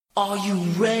Are you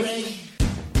ready?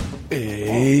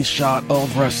 A Shot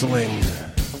of Wrestling,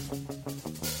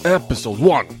 episode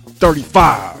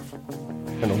 135,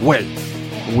 and away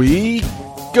we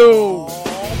go.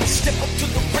 Step up to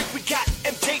the ring, we got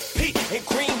MJP and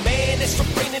Green Man. It's the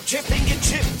reigning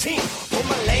championship team. From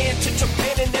Milan to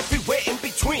Japan and everywhere in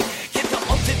between. Get the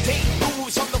up-to-date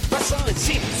news on the wrestling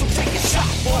scene. So take a shot,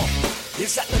 boy.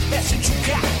 Is that the message you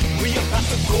got? We about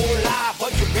to go live.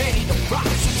 Are you ready to rock?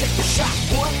 So take a shot,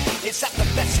 boy. Is that the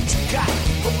message you got?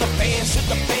 From the fans to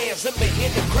the fans, let me hear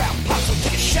the crowd pop. So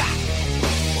take a shot.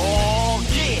 Oh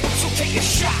yeah, so take a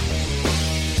shot.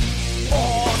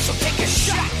 Oh, so take a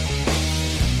shot.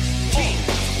 Yeah.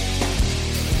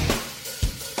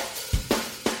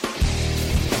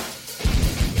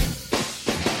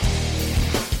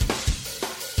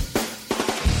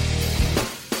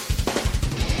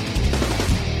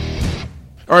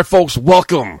 All right, folks,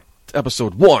 welcome to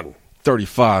episode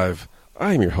 135.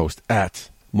 I am your host at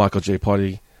Michael J.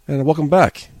 Putty, and welcome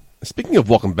back. Speaking of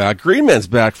welcome back, Green Man's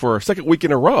back for a second week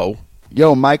in a row.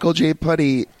 Yo, Michael J.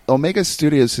 Putty, Omega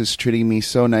Studios is treating me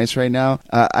so nice right now.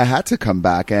 I had to come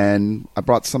back, and I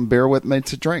brought some beer with me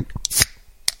to drink.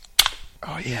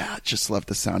 Oh, yeah, just love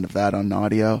the sound of that on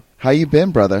audio. How you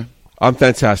been, brother? I'm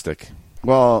fantastic.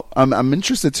 Well, I'm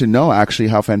interested to know, actually,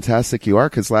 how fantastic you are,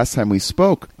 because last time we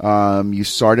spoke, you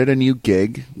started a new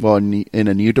gig, well, in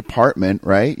a new department,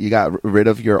 right? You got rid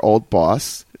of your old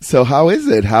boss. So how is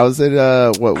it? How's it,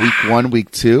 week 1,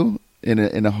 week 2?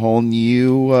 In a whole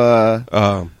new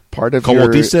part of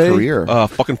your career.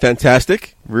 Fucking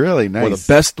fantastic. Really nice. One of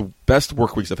the best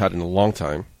work weeks I've had in a long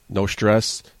time. No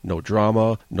stress, no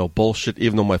drama, no bullshit,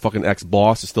 even though my fucking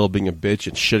ex-boss is still being a bitch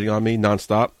and shitting on me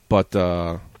nonstop. But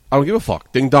I don't give a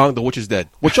fuck. Ding dong, the witch is dead.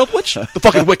 Witch old witch? The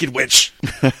fucking wicked witch.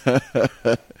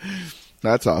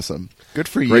 That's awesome. Good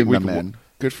for you, my man.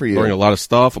 Good for you. Learning a lot of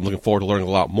stuff. I'm looking forward to learning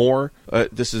a lot more.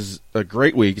 This is a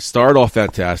great week. It started off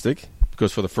fantastic.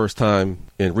 Because for the first time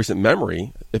in recent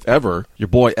memory, if ever, your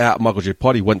boy at Michael J.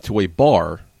 Putty went to a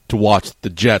bar to watch the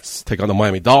Jets take on the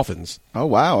Miami Dolphins. Oh,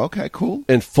 wow. Okay, cool.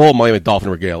 In full Miami Dolphin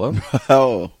regalia.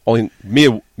 Oh. Only me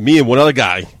and one other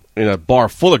guy in a bar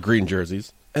full of green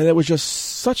jerseys. And it was just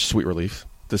such sweet relief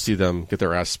to see them get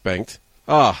their ass spanked.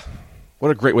 Ah,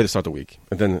 what a great way to start the week.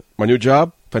 And then my new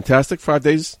job, fantastic, 5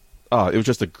 days. It was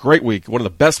just a great week, one of the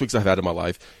best weeks I've had in my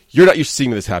life. You're not used to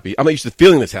seeing me this happy. I'm not used to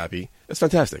feeling this happy. It's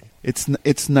fantastic.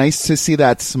 It's nice to see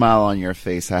that smile on your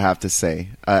face, I have to say.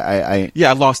 Yeah,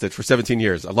 I lost it for 17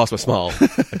 years. I lost my smile.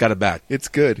 I got it back. It's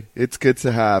good. It's good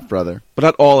to have, brother. But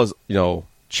not all is,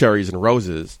 cherries and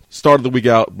roses. Started the week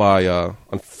out by,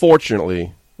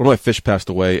 unfortunately, one of my fish passed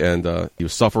away, and he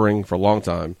was suffering for a long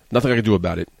time. Nothing I could do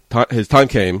about it. His time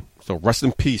came, so rest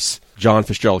in peace, John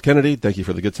Fitzgerald Kennedy. Thank you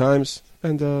for the good times.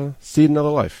 And see another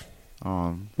life.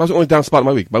 That was the only down spot in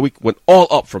my week. My week went all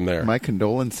up from there. My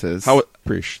condolences. I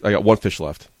got one fish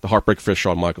left. The heartbreak fish,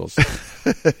 Shawn Michaels.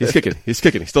 He's kicking. He's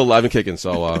still alive and kicking.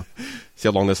 So see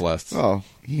how long this lasts. Oh,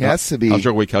 he has to be. How's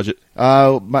your week?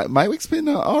 My week's been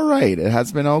all right. It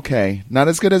has been okay. Not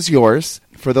as good as yours.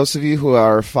 For those of you who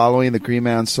are following the Green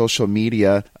Man on social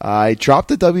media, I dropped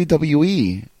the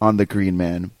WWE on the Green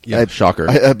Man. Yeah, shocker.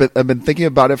 I've been thinking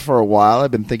about it for a while. I've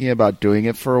been thinking about doing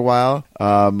it for a while.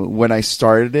 When I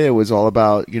started it, it was all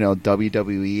about,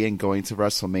 WWE and going to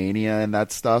WrestleMania and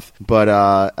that stuff.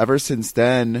 But ever since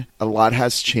then, a lot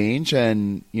has changed,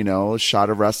 and Shot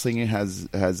of Wrestling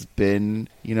has been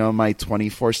my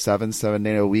 24/7, 7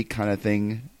 day a week kind of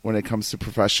thing when it comes to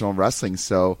professional wrestling.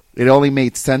 So it only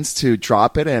made sense to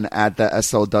drop it and add the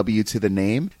SLW to the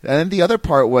name. And then the other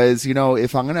part was,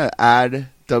 if I'm going to add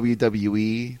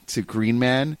WWE to Green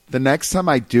Man, the next time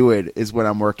I do it is when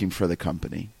I'm working for the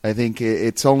company. I think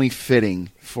it's only fitting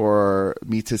for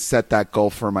me to set that goal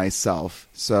for myself.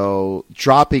 So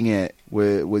dropping it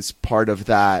was part of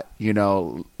that,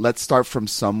 let's start from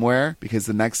somewhere, because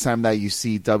the next time that you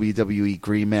see WWE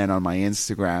Green Man on my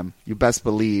Instagram, you best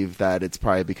believe that it's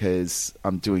probably because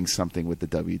I'm doing something with the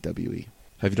WWE.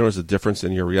 Have you noticed a difference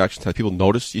in your reactions? Have people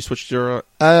noticed you switched your?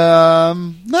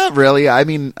 Not really. I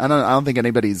mean, I don't think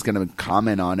anybody's gonna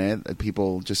comment on it.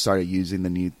 People just started using the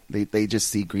new. They just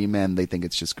see Green Man. They think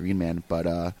it's just Green Man.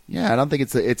 But yeah, I don't think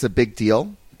it's a big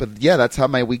deal. But yeah, that's how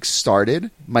my week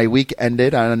started. My week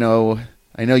ended. I don't know.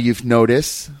 I know you've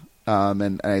noticed.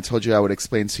 And I told you I would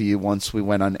explain to you once we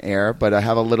went on air. But I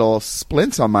have a little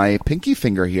splint on my pinky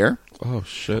finger here. Oh,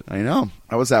 shit. I know.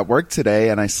 I was at work today,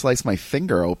 and I sliced my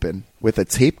finger open with a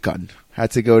tape gun. Had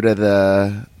to go to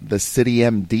the city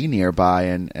MD nearby,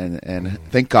 and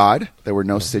thank God there were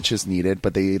no stitches needed,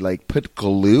 but they put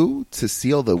glue to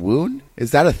seal the wound.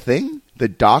 Is that a thing? The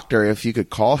doctor, if you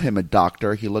could call him a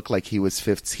doctor, he looked like he was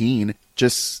 15,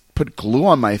 just put glue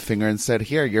on my finger and said,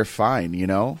 "Here, you're fine." You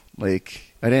know,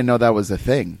 like I didn't know that was a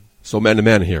thing. So man to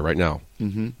man here right now.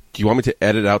 Mm-hmm. Do you want me to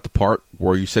edit out the part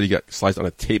where you said he got sliced on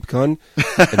a tape gun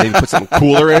and maybe put something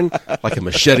cooler in, like a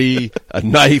machete, a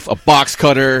knife, a box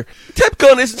cutter? Tape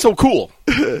gun isn't so cool.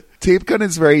 Tape gun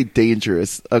is very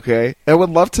dangerous, okay? I would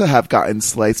love to have gotten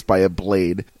sliced by a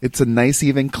blade. It's a nice,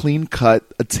 even, clean cut.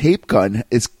 A tape gun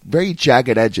is very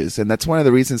jagged edges, and that's one of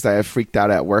the reasons that I freaked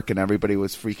out at work and everybody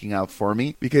was freaking out for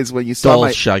me, because when you saw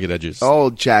Dull, jagged edges.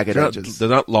 Oh, jagged edges. They're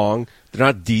not long. They're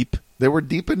not deep. They were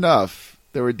deep enough.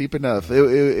 They were deep enough.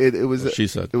 It was. What she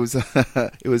said. It was.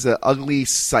 It was an ugly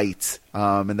sight,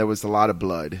 and there was a lot of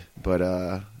blood.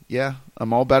 But yeah,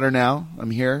 I'm all better now.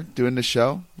 I'm here doing the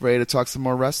show, ready to talk some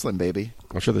more wrestling, baby.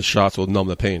 I'm sure the shots will numb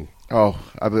the pain. Oh,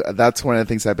 that's one of the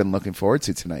things I've been looking forward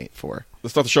to tonight.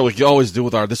 Let's start the show like you always do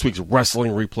with our this week's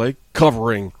wrestling replay,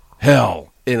 covering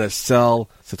Hell in a Cell,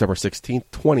 September 16th,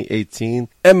 2018,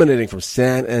 emanating from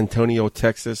San Antonio,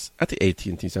 Texas, at the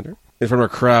AT&T Center. In front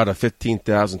of a crowd of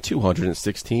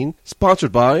 15,216,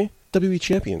 sponsored by WWE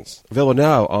Champions. Available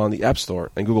now on the App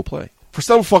Store and Google Play. For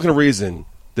some fucking reason,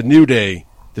 the New Day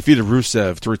defeated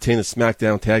Rusev to retain the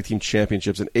SmackDown Tag Team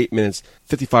Championships in 8 minutes,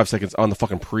 55 seconds on the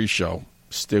fucking pre-show.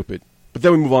 Stupid. But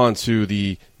then we move on to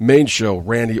the main show.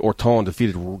 Randy Orton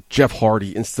defeated Jeff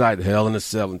Hardy inside Hell in a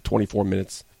Cell in 24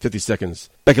 minutes, 50 seconds.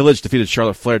 Becky Lynch defeated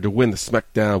Charlotte Flair to win the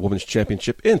SmackDown Women's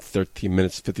Championship in 13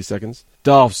 minutes, 50 seconds.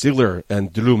 Dolph Ziggler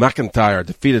and Drew McIntyre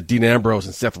defeated Dean Ambrose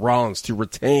and Seth Rollins to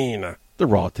retain the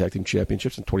Raw Tag Team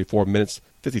Championships in 24 minutes,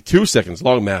 52 seconds.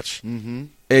 Long match. Mm-hmm.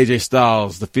 AJ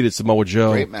Styles defeated Samoa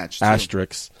Joe, great match,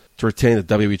 Asterix, to retain the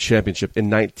WWE Championship in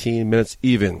 19 minutes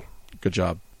even. Good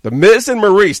job. The Miz and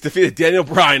Maurice defeated Daniel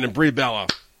Bryan and Brie Bella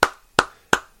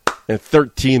in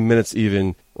 13 minutes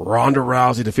even. Ronda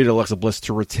Rousey defeated Alexa Bliss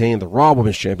to retain the Raw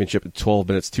Women's Championship in 12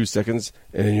 minutes, 2 seconds.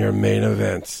 And in your main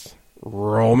event,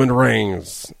 Roman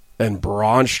Reigns and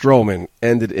Braun Strowman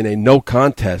ended in a no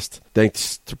contest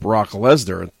thanks to Brock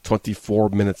Lesnar in 24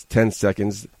 minutes, 10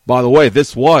 seconds. By the way,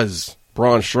 this was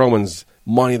Braun Strowman's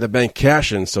Money in the Bank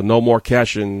cash-in, so no more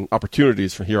cash-in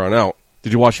opportunities from here on out.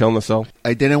 Did you watch Hell in a Cell?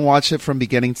 I didn't watch it from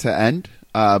beginning to end,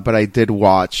 but I did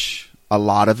watch a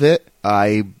lot of it.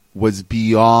 I was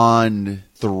beyond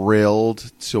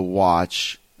thrilled to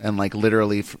watch, and like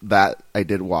literally that I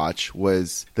did watch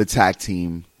was the tag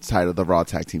team title, the Raw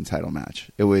tag team title match.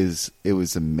 It was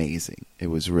amazing. It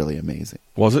was really amazing.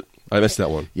 Was it? I missed that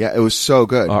one. Yeah, it was so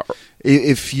good.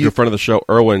 If you, your friend of the show,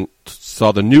 Erwin,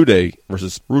 saw the New Day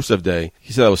versus Rusev Day,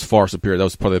 he said that was far superior. That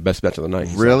was probably the best match of the night.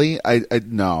 Really?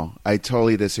 No, I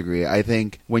totally disagree. I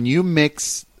think when you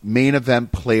mix main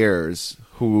event players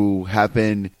who have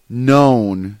been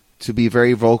known to be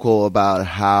very vocal about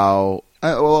how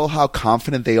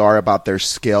confident they are about their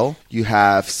skill. You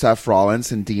have Seth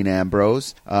Rollins and Dean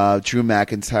Ambrose, Drew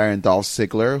McIntyre and Dolph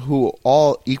Ziggler, who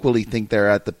all equally think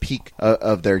they're at the peak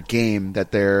of their game,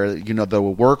 that they're, the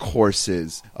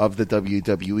workhorses of the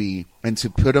WWE. And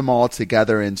to put them all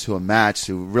together into a match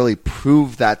to really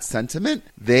prove that sentiment,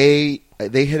 they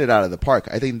hit it out of the park.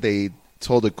 I think they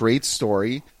told a great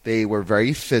story. They were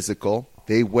very physical.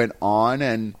 They went on,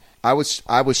 and I was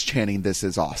chanting, "This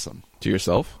is awesome." To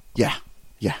yourself? Yeah.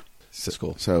 That's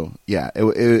cool. So yeah,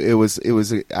 it was.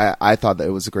 I thought that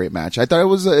it was a great match. I thought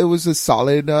it was a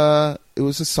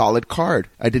solid card.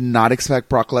 I did not expect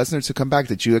Brock Lesnar to come back.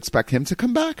 Did you expect him to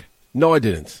come back? No, I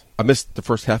didn't. I missed the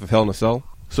first half of Hell in a Cell.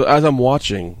 So as I'm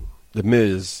watching The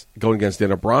Miz going against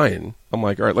Daniel Bryan, I'm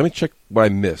like, all right, let me check what I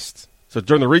missed. So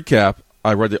during the recap,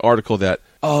 I read the article that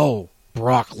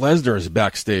Brock Lesnar is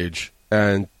backstage.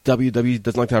 And WWE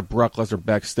doesn't like to have Brock Lesnar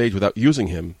backstage without using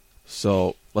him.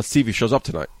 So let's see if he shows up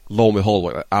tonight. Lo and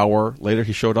behold, an hour later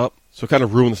he showed up. So it kind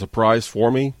of ruined the surprise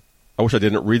for me. I wish I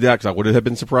didn't read that because I would have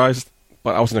been surprised.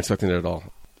 But I wasn't expecting it at all.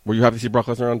 Were you happy to see Brock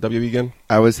Lesnar on WWE again?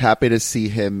 I was happy to see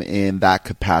him in that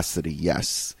capacity,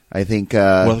 yes. I think...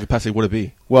 what capacity would it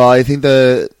be? Well, I think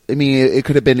it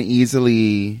could have been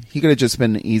easily... He could have just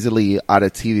been easily out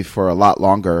of TV for a lot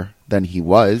longer than he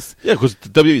was. Yeah, because the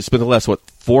WWE spent the last,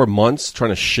 4 months trying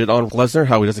to shit on Lesnar,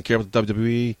 how he doesn't care about the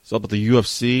WWE, it's all about the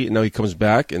UFC, and now he comes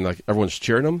back and everyone's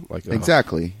cheering him.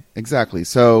 Exactly.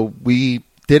 So we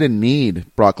didn't need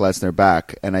Brock Lesnar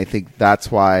back, and I think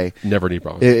that's why never need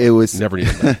Brock. It was never need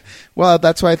him back. Well,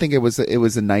 that's why I think it was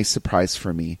a nice surprise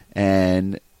for me.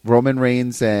 And Roman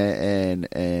Reigns and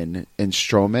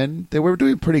Strowman, they were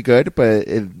doing pretty good, but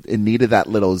it needed that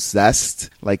little zest.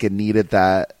 Like it needed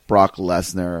that Brock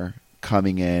Lesnar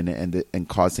coming in and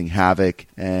causing havoc.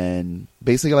 And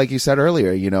basically, like you said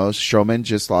earlier, Strowman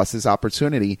just lost his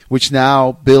opportunity, which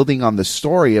now, building on the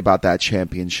story about that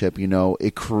championship,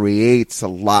 it creates a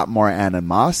lot more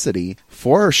animosity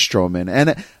for Strowman.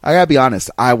 And I gotta be honest,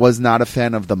 I was not a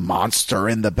fan of the Monster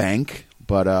in the Bank,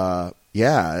 but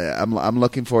yeah, I'm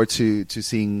looking forward to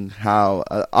seeing how.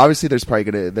 Obviously,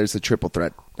 there's a triple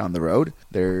threat down the road.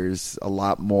 There's a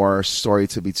lot more story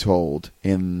to be told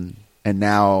and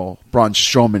now Braun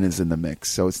Strowman is in the mix.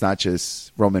 So it's not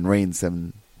just Roman Reigns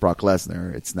and Brock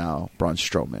Lesnar. It's now Braun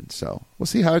Strowman. So we'll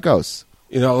see how it goes.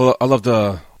 I love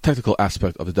the technical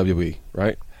aspect of the WWE,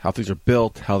 right? How things are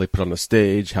built, how they put on the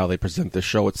stage, how they present the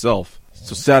show itself.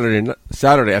 So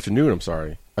Saturday afternoon,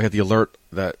 I got the alert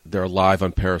that they're live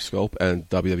on Periscope and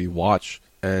WWE Watch.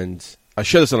 And I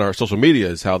shared this on our social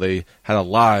medias, how they had a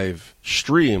live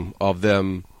stream of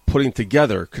them putting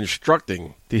together,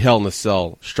 constructing the Hell in a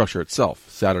Cell structure itself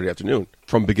Saturday afternoon.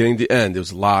 From beginning to end, it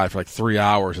was live for like 3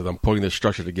 hours of them putting this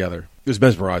structure together. It was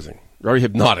mesmerizing. Very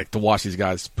hypnotic to watch these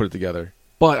guys put it together.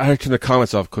 But I had to turn the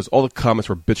comments off because all the comments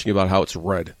were bitching about how it's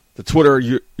red. The Twitter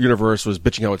universe was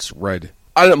bitching how it's red.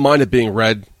 I didn't mind it being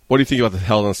red. What do you think about the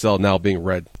Hell in a Cell now being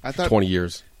red for 20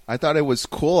 years? I thought it was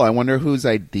cool. I wonder whose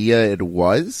idea it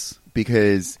was,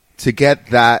 because to get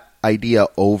that idea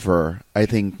over, I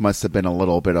think must have been a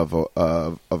little bit of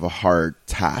a hard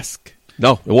task.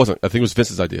 No, it wasn't. I think it was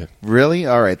Vince's idea. Really?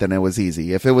 All right, then it was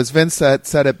easy. If it was Vince that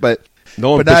said it, but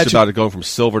no one bitched about it going from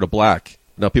silver to black.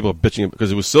 Now people are bitching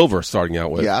because it was silver starting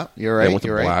out with. Yeah, you're right. It went to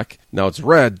black. Now it's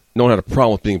red. No one had a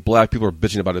problem with being black. People are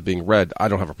bitching about it being red. I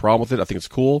don't have a problem with it. I think it's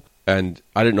cool. And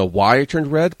I didn't know why it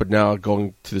turned red, but now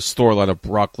going to the storyline of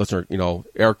Brock Lesnar,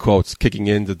 air quotes, kicking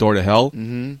in the door to hell.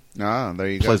 Mm-hmm. Ah, there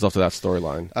you go. Plays off to that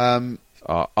storyline.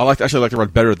 I actually like the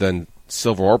red better than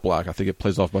silver or black. I think it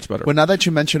plays off much better. Well, now that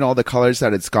you mention all the colors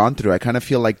that it's gone through, I kind of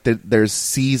feel like there's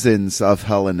seasons of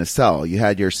Hell in a Cell. You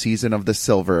had your season of the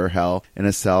silver Hell in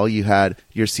a Cell. You had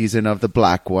your season of the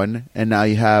black one. And now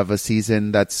you have a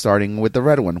season that's starting with the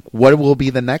red one. What will be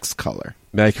the next color?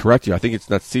 May I correct you? I think it's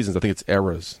not seasons. I think it's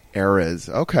eras. Eras.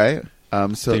 Okay. So I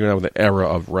think we're now with the era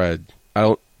of red. I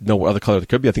don't know what other color it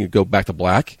could be. I think it'd go back to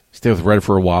black. Stay with red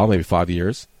for a while, maybe 5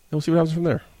 years. And we'll see what happens from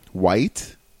there.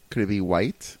 White? Could it be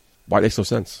white? White makes no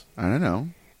sense. I don't know.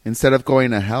 Instead of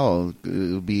going to hell, it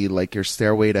would be like your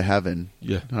stairway to heaven.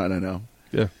 Yeah. I don't know.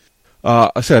 Yeah.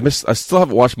 I said I still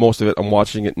haven't watched most of it. I'm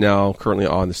watching it now, currently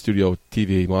on the studio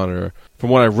TV monitor. From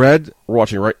what I read, we're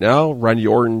watching it right now. Randy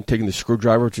Orton taking the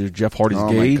screwdriver to Jeff Hardy's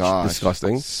gauge. My gosh.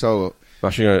 Disgusting. So, I'm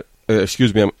actually going to,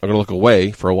 excuse me, I'm going to look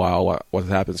away for a while what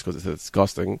happens because it's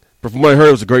disgusting. But from what I heard,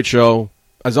 it was a great show.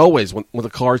 As always, when the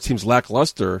card seems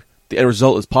lackluster, the end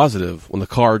result is positive. When the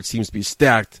card seems to be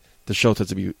stacked, the show tends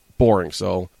to be boring.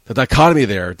 So the dichotomy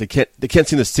there, they can't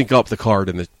seem to sync up the card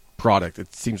and the product.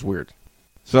 It seems weird.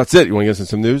 So that's it. You want to get into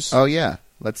some news? Oh, yeah.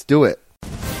 Let's do it.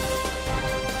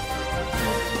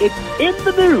 It's In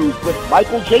the News with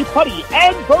Michael J. Putty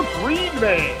and the Green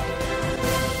Man.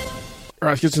 All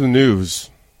right, let's get to the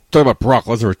news. Talking about Brock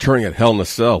Lesnar returning at Hell in a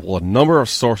Cell. Well, a number of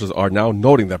sources are now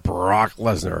noting that Brock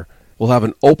Lesnar will have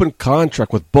an open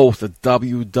contract with both the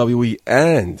WWE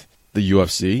and the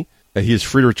UFC. And he is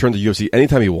free to return to the UFC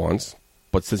anytime he wants.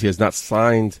 But since he has not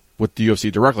signed with the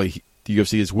UFC directly, the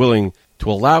UFC is willing to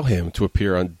allow him to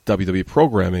appear on WWE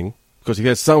programming, because if he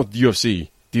has signed with the UFC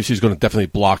is going to definitely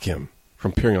block him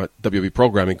from appearing on WWE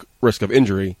programming, risk of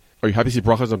injury. Are you happy to see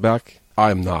Brock Lesnar back? I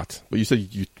am not. But you said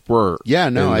you were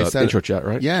in the intro chat,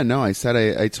 right? Yeah, no, I said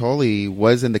I totally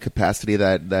was in the capacity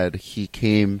that he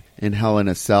came in Hell in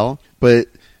a Cell. But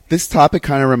this topic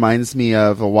kind of reminds me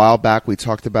of a while back we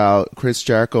talked about Chris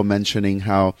Jericho mentioning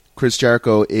how Chris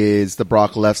Jericho is the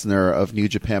Brock Lesnar of New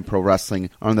Japan Pro Wrestling,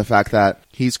 on the fact that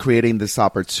he's creating this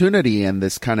opportunity and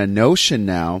this kind of notion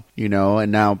now,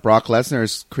 and now Brock Lesnar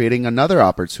is creating another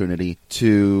opportunity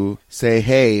to say,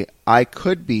 hey, I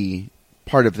could be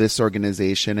part of this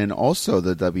organization and also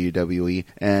the WWE,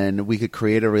 and we could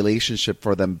create a relationship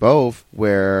for them both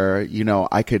where,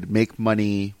 I could make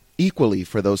money equally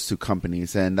for those two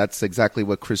companies. And that's exactly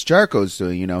what Chris Jericho is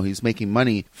doing. He's making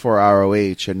money for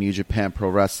ROH and New Japan Pro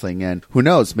Wrestling, and who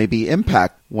knows, maybe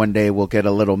Impact one day will get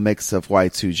a little mix of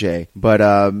Y2J. But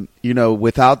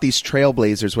without these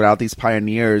trailblazers, without these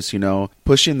pioneers,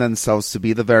 pushing themselves to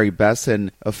be the very best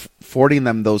and affording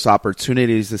them those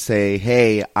opportunities to say,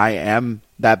 hey, I am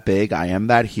that big, I am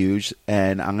that huge,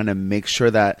 and I'm going to make sure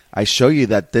that I show you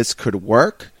that this could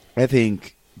work. I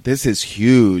think this is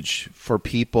huge for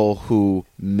people who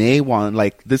may want,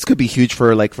 this could be huge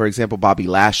for, for example, Bobby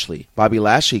Lashley. Bobby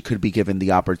Lashley could be given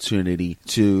the opportunity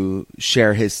to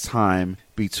share his time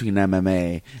between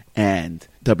MMA and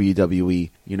WWE.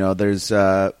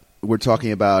 We're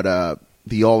talking about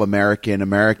the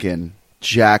All-American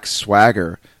Jack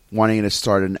Swagger wanting to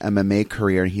start an MMA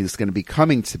career, and he's going to be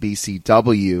coming to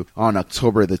BCW on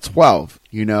October the 12th.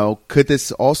 You know, could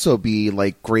this also be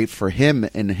like great for him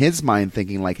in his mind,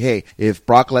 thinking like, hey, if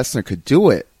Brock Lesnar could do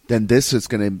it, then this is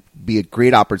going to be a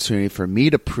great opportunity for me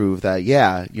to prove that,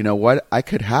 yeah, you know what, I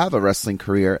could have a wrestling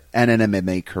career and an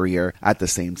MMA career at the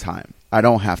same time. I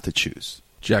don't have to choose.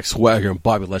 Jack Swagger and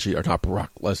Bobby Lashley are not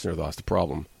Brock Lesnar, though. That's the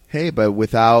problem. Hey, but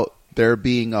without there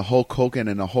being a Hulk Hogan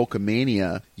and a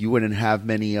Hulkamania, you wouldn't have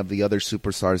many of the other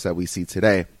superstars that we see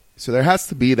today. So there has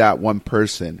to be that one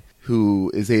person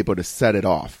who is able to set it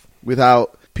off.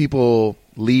 Without people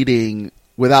leading,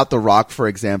 without The Rock, for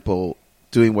example,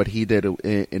 doing what he did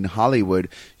in Hollywood,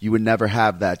 you would never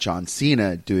have that John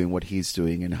Cena doing what he's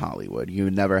doing in Hollywood. You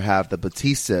would never have the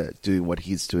Batista doing what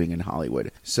he's doing in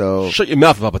Hollywood. So shut your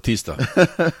mouth about Batista.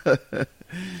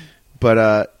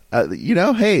 But, you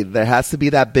know, hey, there has to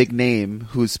be that big name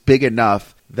who's big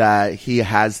enough that he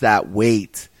has that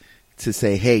weight to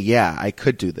say, hey, yeah, I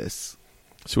could do this.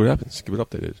 See what happens. Keep it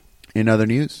updated. In other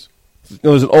news. You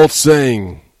know, there's an old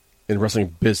saying in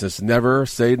wrestling business, never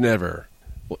say never.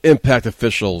 Well, Impact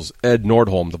officials Ed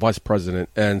Nordholm, the vice president,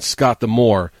 and Scott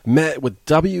D'Amore met with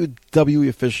WWE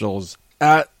officials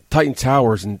at Titan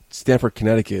Towers in Stamford,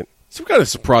 Connecticut. Some kind of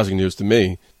surprising news to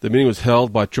me. The meeting was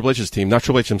held by Triple H's team, not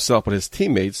Triple H himself, but his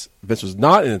teammates. Vince was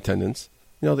not in attendance.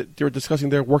 You know, they were discussing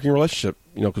their working relationship,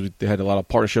 you know, because they had a lot of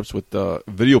partnerships with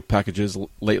video packages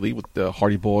lately with the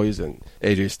Hardy Boys and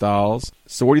AJ Styles.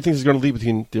 So what do you think is going to lead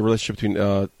between the relationship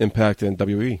between Impact and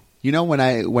WWE? You know, when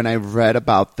I read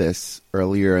about this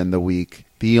earlier in the week,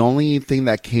 the only thing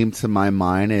that came to my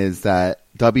mind is that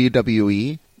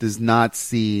WWE does not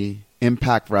see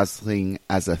Impact Wrestling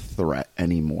as a threat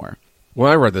anymore. When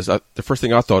I read this, the first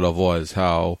thing I thought of was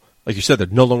how, like you said, they're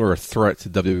no longer a threat to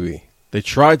WWE. They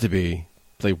tried to be,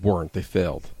 but they weren't. They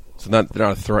failed. So they're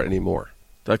not a threat anymore.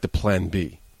 They're like the plan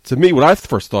B. To me, what I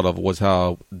first thought of was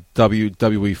how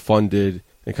WWE funded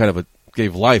and kind of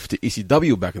gave life to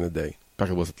ECW back in the day. Back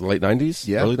in the late 90s?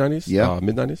 Yeah. Early 90s? Yeah.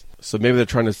 Mid-90s? So maybe they're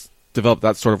trying to develop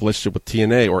that sort of relationship with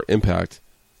TNA or Impact.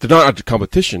 They're not a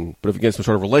competition, but if we get some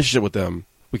sort of relationship with them,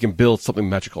 we can build something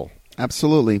magical.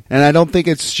 Absolutely. And I don't think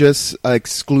it's just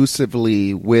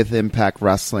exclusively with Impact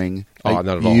Wrestling. Not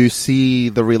at all. You see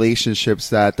the relationships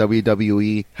that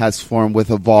WWE has formed with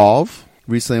Evolve.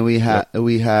 Recently,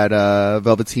 we had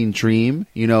Velveteen Dream,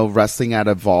 you know, wrestling at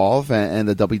Evolve, and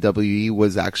the WWE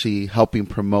was actually helping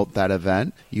promote that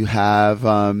event. You have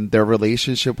their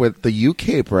relationship with the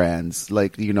UK brands,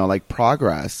 like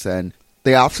Progress, and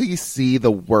they obviously see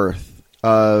the worth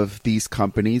of these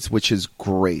companies, which is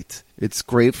great. It's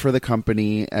great for the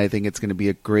company. I think it's going to be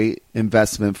a great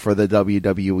investment for the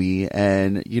WWE.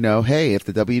 And, you know, hey, if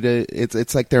the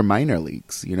it's like their minor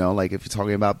leagues, you know, like if you're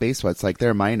talking about baseball, it's like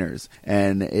their minors.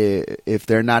 And if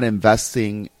they're not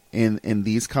investing in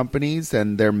these companies,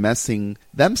 then they're messing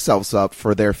themselves up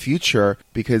for their future,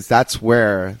 because that's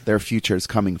where their future is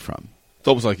coming from. It's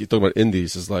almost like you're talking about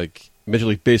indies. It's like Major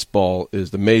League Baseball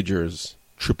is the majors.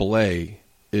 AAA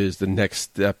is the next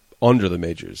step under the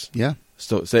majors. Yeah.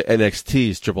 So say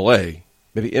NXT is AAA,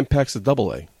 maybe Impact's a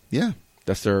AA. Yeah.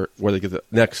 That's where they get the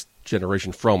next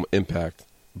generation from, Impact.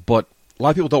 But a lot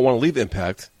of people don't want to leave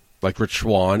Impact. Like Rich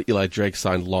Swann, Eli Drake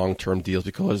signed long-term deals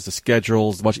because the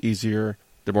schedule is much easier.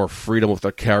 They're more freedom with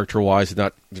their character-wise.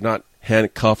 They're not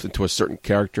handcuffed into a certain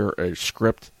character or a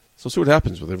script. So see what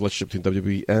happens with the relationship between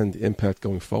WWE and Impact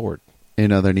going forward.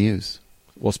 In other news.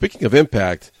 Well, speaking of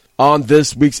Impact, on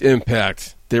this week's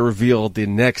Impact, they revealed the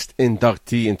next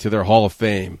inductee into their Hall of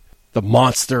Fame, the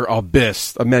Monster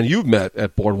Abyss, a man you've met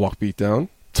at Boardwalk Beatdown.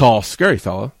 Tall, scary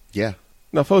fella. Yeah.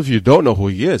 Now, for those of you who don't know who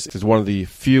he is, he's one of the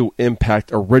few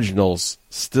Impact originals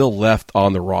still left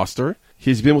on the roster.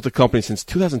 He's been with the company since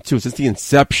 2002, since the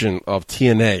inception of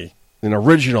TNA, an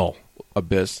original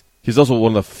Abyss. He's also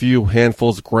one of the few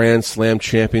handfuls of Grand Slam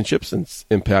championships since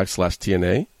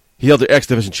Impact/TNA. He held the X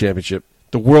Division Championship,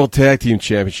 the World Tag Team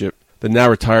Championship, the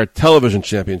now-retired Television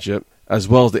Championship, as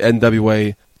well as the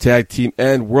NWA Tag Team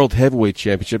and World Heavyweight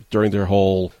Championship during their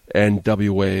whole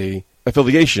NWA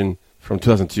affiliation from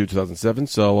 2002-2007.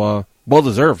 So,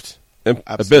 well-deserved.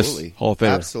 Abyss, Hall of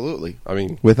Famer. Absolutely. I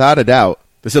mean, without a doubt.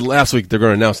 They said last week they're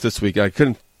going to announce this week. I was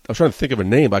trying to think of a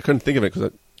name, but I couldn't think of it because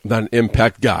I'm not an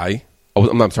Impact guy.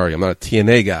 I'm not a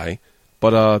TNA guy.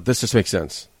 But this just makes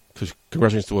sense.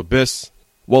 Congratulations to Abyss.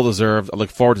 Well-deserved. I look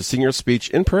forward to seeing your speech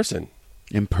in person.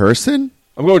 In person?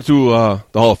 I'm going to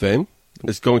the Hall of Fame.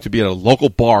 It's going to be at a local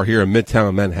bar here in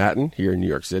Midtown Manhattan, here in New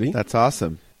York City. That's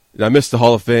awesome. And I missed the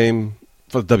Hall of Fame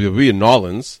for the WWE in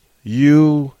Nolans.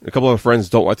 You and a couple of friends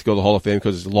don't like to go to the Hall of Fame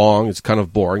because it's long. It's kind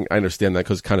of boring. I understand that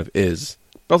because it kind of is.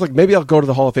 But I was like, maybe I'll go to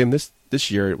the Hall of Fame this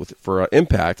year for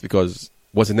Impact, because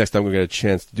what's the next time we're going to get a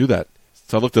chance to do that?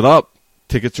 So I looked it up.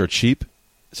 Tickets are cheap.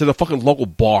 It's in a fucking local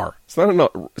bar. It's not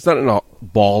in a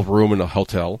ballroom in a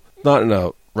hotel. It's not in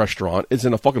a restaurant. It's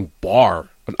in a fucking bar,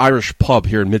 an Irish pub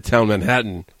here in Midtown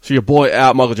Manhattan. So your boy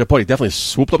Michael J. Putty definitely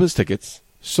swooped up his tickets.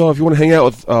 So if you want to hang out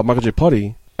with Michael J.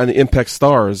 Putty and the Impact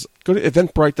stars, go to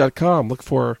Eventbrite.com. Look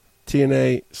for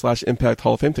TNA/Impact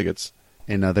Hall of Fame tickets.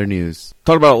 In other news,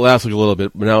 Talked about it last week a little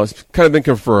bit, but now it's kind of been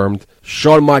confirmed.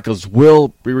 Shawn Michaels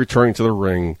will be returning to the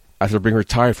ring after being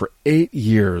retired for 8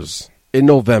 years in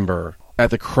November at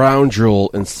the Crown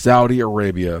Jewel in Saudi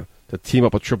Arabia to team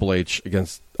up with Triple H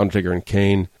against Undertaker and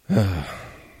Kane.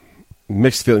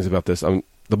 Mixed feelings about this.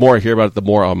 The more I hear about it, the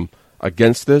more I'm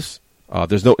against this.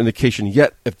 There's no indication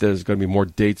yet if there's going to be more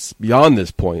dates beyond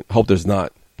this point. I hope there's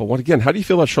not. But once again, how do you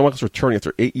feel about Shawn Michaels returning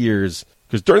after 8 years?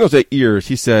 Because during those 8 years,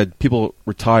 he said people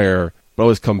retire but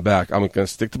always come back. I'm going to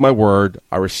stick to my word.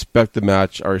 I respect the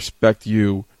match. I respect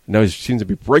you. Now he seems to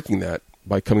be breaking that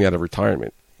by coming out of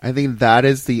retirement. I think that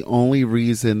is the only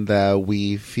reason that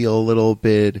we feel a little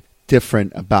bit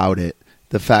different about it.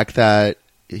 The fact that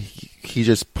he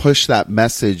just pushed that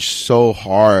message so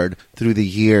hard through the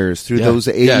years, those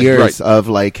 8 years right. of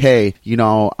like, hey,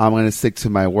 I'm going to stick to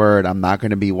my word. I'm not going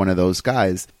to be one of those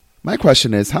guys. My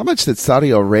question is, how much that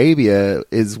Saudi Arabia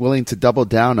is willing to double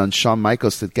down on Shawn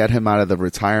Michaels to get him out of the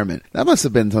retirement? That must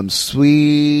have been some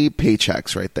sweet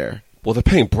paychecks right there. Well, they're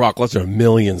paying Brock Lesnar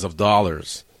millions of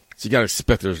dollars. So you got to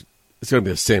expect it's going to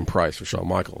be the same price for Shawn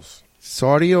Michaels.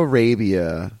 Saudi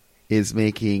Arabia is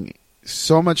making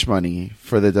so much money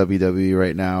for the WWE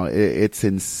right now. It's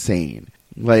insane.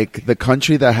 Like, the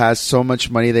country that has so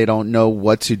much money they don't know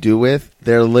what to do with,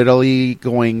 they're literally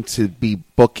going to be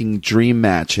booking dream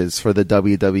matches for the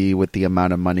WWE with the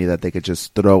amount of money that they could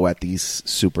just throw at these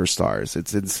superstars.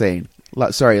 It's insane.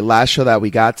 Last show that we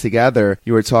got together,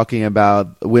 you were talking about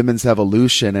Women's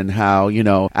Evolution and how,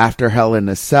 after Hell in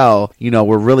a Cell,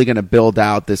 we're really going to build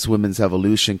out this Women's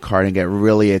Evolution card and get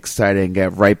really excited and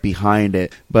get right behind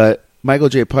it. But Michael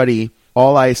J. Putty,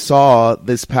 all I saw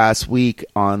this past week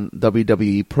on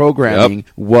WWE programming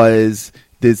was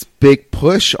this big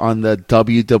push on the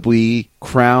WWE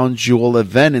Crown Jewel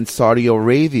event in Saudi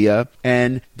Arabia,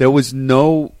 and there was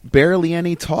barely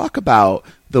any talk about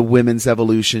the Women's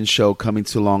Evolution show coming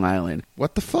to Long Island.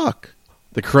 What the fuck?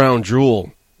 The Crown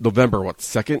Jewel, November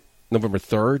 2nd? November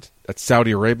 3rd at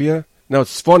Saudi Arabia. Now,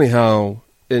 it's funny how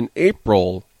in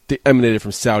April they emanated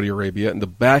from Saudi Arabia, and the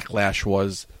backlash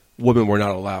was women were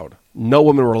not allowed. No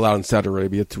women were allowed in Saudi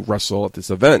Arabia to wrestle at this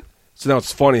event. So now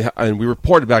it's funny, and we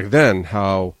reported back then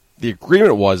how the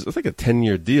agreement was, it's like a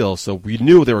 10-year deal, so we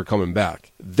knew they were coming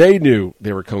back. They knew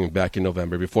they were coming back in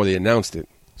November before they announced it.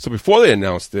 So before they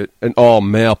announced it, an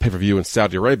all-male pay-per-view in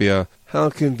Saudi Arabia, how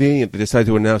convenient they decided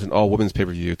to announce an all-women's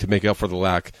pay-per-view to make up for the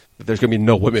lack that there's going to be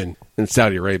no women in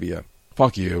Saudi Arabia.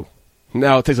 Fuck you.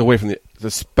 Now it takes away from the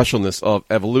specialness of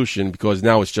Evolution, because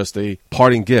now it's just a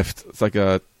parting gift. It's like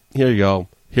here you go.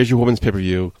 Here's your women's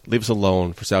pay-per-view. Leave us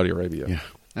alone for Saudi Arabia. Yeah,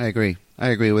 I agree. I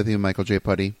agree with you, Michael J.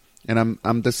 Putty. And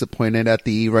I'm disappointed at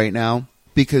the E right now,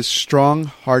 because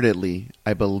strong-heartedly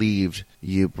I believed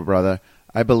you, brother.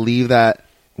 I believe that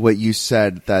what you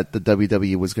said, that the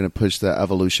WWE was going to push the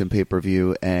Evolution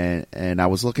pay-per-view, and I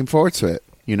was looking forward to it.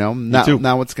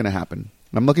 Now what's going to happen?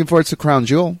 I'm looking forward to Crown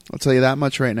Jewel. I'll tell you that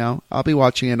much right now. I'll be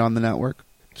watching it on the network.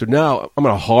 So now I'm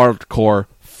on a hardcore,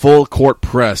 full-court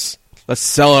press. Let's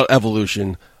sell out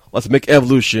Evolution. Let's make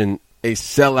Evolution a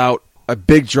sellout, a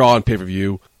big draw on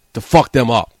pay-per-view to fuck them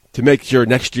up. To make sure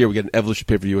next year we get an Evolution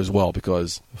pay-per-view as well,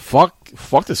 because fuck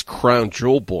this Crown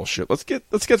Jewel bullshit. Let's get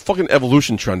fucking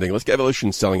Evolution trending. Let's get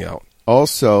Evolution selling out.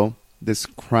 Also, this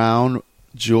Crown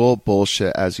Jewel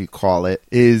bullshit, as you call it,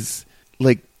 is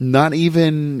like not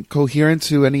even coherent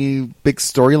to any big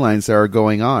storylines that are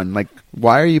going on. Like,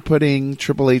 why are you putting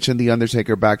Triple H and The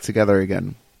Undertaker back together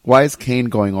again? Why is Kane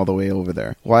going all the way over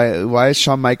there? Why is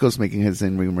Shawn Michaels making his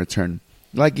in-ring return?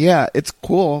 Like, yeah, it's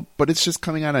cool, but it's just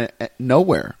coming out of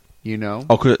nowhere, Oh,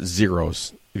 because it's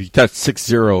zeros. If you attach 6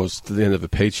 zeros to the end of a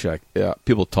paycheck, yeah,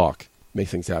 people talk. Make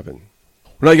things happen.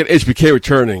 When I get HBK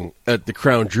returning at the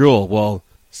Crown Jewel, well,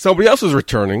 somebody else is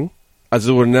returning. As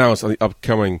it was announced on the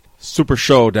upcoming Super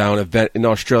Showdown event in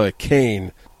Australia,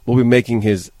 Kane will be making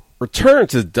his return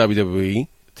to the WWE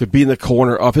to be in the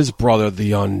corner of his brother,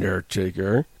 The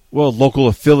Undertaker. Well, local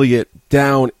affiliate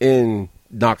down in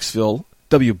Knoxville,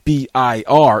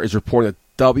 WBIR, is reporting that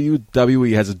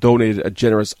WWE has donated a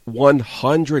generous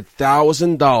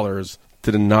 $100,000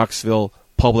 to the Knoxville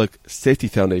Public Safety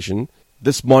Foundation.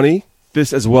 This money,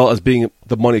 as well as being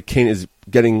the money Kane is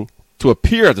getting to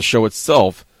appear at the show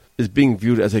itself, is being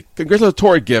viewed as a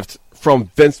congratulatory gift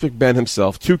from Vince McMahon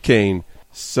himself to Kane.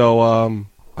 So,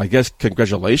 I guess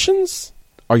congratulations?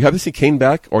 Are you happy to see Kane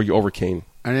back, or are you over Kane?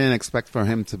 I didn't expect for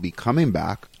him to be coming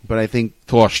back, but I think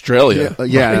To Australia.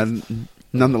 yeah, right?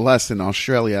 nonetheless in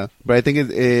Australia. But I think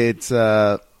it's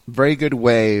a very good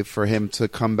way for him to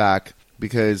come back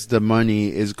because the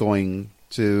money is going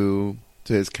to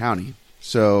his county.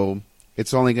 So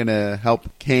it's only going to help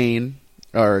Kane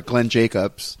or Glenn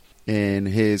Jacobs in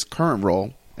his current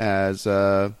role as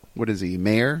what is he,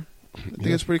 mayor? I think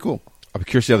it's pretty cool. I'm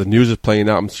curious to see how the news is playing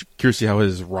out. I'm curious to see how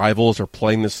his rivals are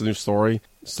playing this new story.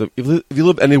 So if you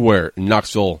live anywhere in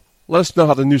Knoxville, let us know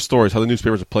how the news stories, how the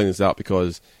newspapers are playing this out,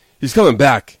 because he's coming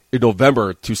back in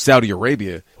November to Saudi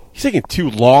Arabia. He's taking 2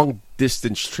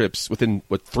 long-distance trips within,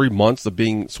 3 months of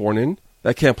being sworn in?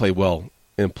 That can't play well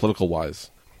in political-wise.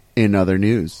 In other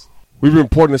news, We've been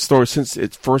reporting this story since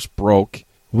it first broke.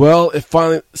 Well, it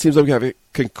finally seems like we have a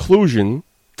conclusion.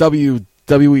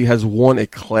 WWE has won a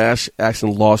class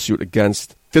action lawsuit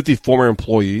against 50 former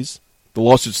employees. The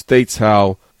lawsuit states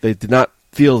how they did not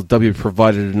feel WWE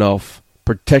provided enough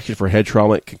protection for head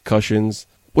trauma and concussions,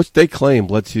 which they claim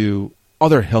led to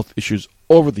other health issues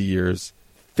over the years.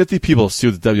 50 people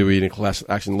sued the WWE in a class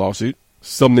action lawsuit.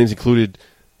 Some names included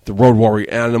the Road Warrior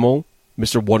Animal,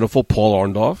 Mr. Wonderful Paul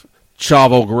Orndorff,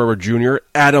 Chavo Guerrero Jr.,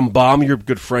 Adam Bomb, your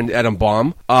good friend Adam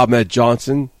Bomb, Ahmed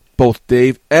Johnson, both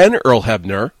Dave and Earl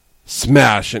Hebner,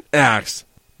 Smash and Axe,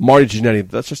 Marty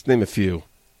Jannetty. Let's just name a few.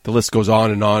 The list goes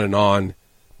on and on and on.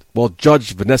 Well,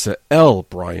 Judge Vanessa L.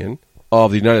 Bryan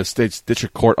of the United States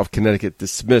District Court of Connecticut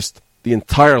dismissed the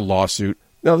entire lawsuit.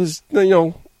 Now, this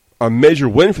is, a major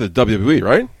win for the WWE,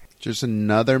 right? just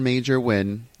another major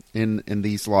win in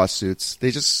these lawsuits.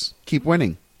 They just keep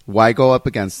winning. Why go up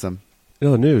against them? In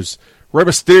other news, Rey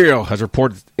Mysterio has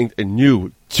reported a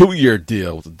new 2-year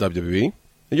deal with the WWE.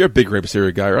 And you're a big Rey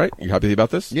Mysterio guy, right? You happy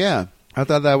about this? Yeah, I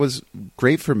thought that was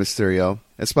great for Mysterio,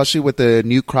 especially with the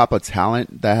new crop of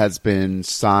talent that has been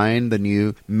signed, the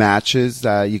new matches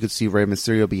that you could see Rey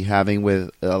Mysterio be having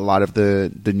with a lot of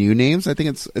the new names. I think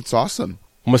it's awesome.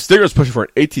 Well, Mysterio's pushing for an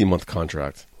 18-month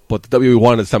contract, but the WWE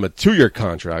wanted to sign a 2-year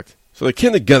contract. So they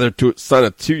came together to sign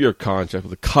a 2-year contract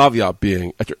with the caveat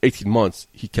being after 18 months,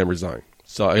 he can resign.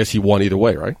 So I guess he won either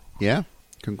way, right? Yeah.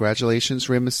 Congratulations,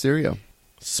 Rey Mysterio.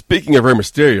 Speaking of Rey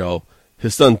Mysterio,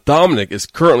 his son Dominic is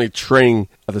currently training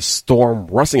at the Storm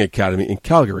Wrestling Academy in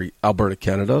Calgary, Alberta,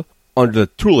 Canada, under the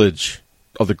tutelage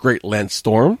of the great Lance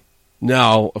Storm.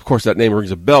 Now, of course, that name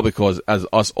rings a bell because, as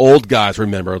us old guys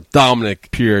remember, Dominic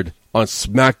appeared on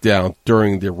SmackDown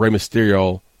during the Rey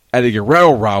Mysterio-Eddie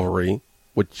Guerrero rivalry,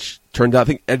 which turned out, I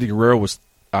think Eddie Guerrero was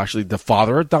actually the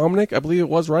father of Dominic, I believe it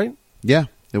was, right? Yeah,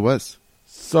 it was.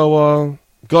 So,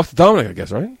 good luck to Dominic, I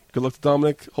guess, right? Good luck to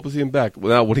Dominic. Hope to see him back.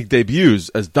 Now, when he debuts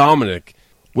as Dominic,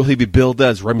 will he be billed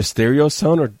as Rey Mysterio's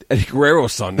son or Eddie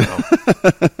Guerrero's son now?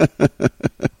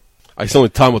 I guess only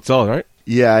time will tell, right?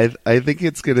 Yeah, I think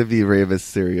it's going to be Rey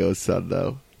Mysterio's son,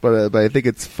 though. But I think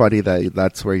it's funny that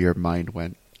that's where your mind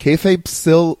went. Kayfabe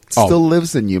still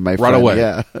lives in you, my friend. Right away.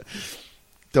 Yeah.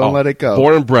 Don't let it go.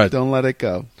 Born and bred. Don't let it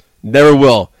go. Never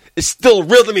will. It's still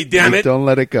real to me, damn it. Don't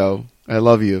let it go. I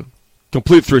love you.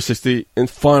 Complete 360. And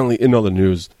finally, in other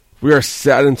news, we are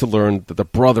saddened to learn that the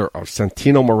brother of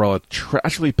Santino Marella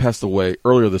tragically passed away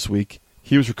earlier this week.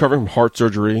 He was recovering from heart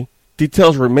surgery.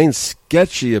 Details remain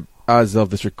sketchy as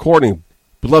of this recording.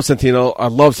 We love Santino. I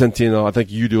love Santino. I think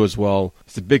you do as well.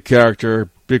 He's a big character,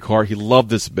 big heart. He loved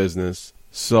this business.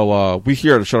 So we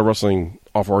here at Shut Up Wrestling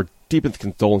offer our deepest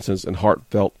condolences and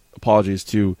heartfelt apologies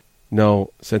to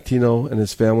Santino and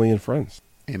his family and friends.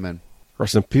 Amen.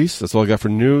 Rest in peace. That's all I got for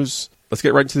news. Let's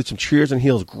get right into some cheers and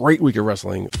heels. Great week of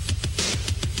wrestling.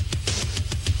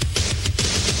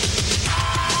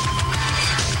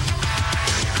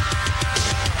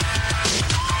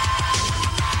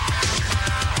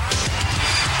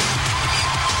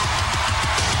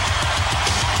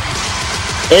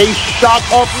 A Shot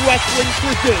of Wrestling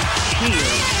presents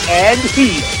Cheers and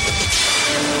Heels.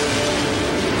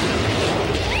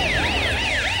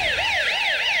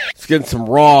 Let's get into some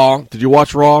Raw. Did you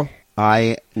watch Raw?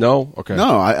 No? Okay.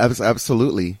 No, I was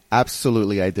absolutely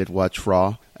I did watch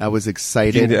Raw. I was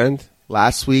excited. Beginning to end?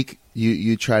 Last week,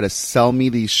 you try to sell me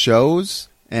these shows,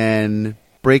 and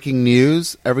breaking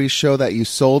news, every show that you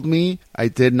sold me, I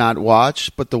did not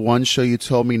watch, but the one show you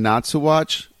told me not to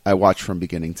watch, I watched from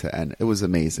beginning to end. It was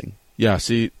amazing. Yeah,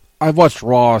 see, I've watched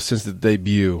Raw since the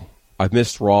debut. I've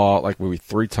missed Raw like maybe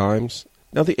 3 times.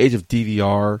 Now, the age of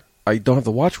DVR, I don't have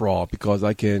to watch Raw because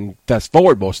I can fast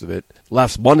forward most of it.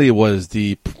 Last Monday was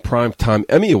the Primetime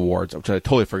Emmy Awards, which I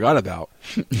totally forgot about.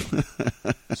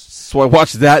 So I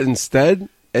watched that instead,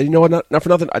 And you know what? Not for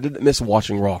nothing, I didn't miss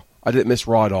watching Raw. I didn't miss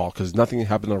Raw at all because nothing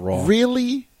happened on Raw.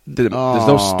 Really? There's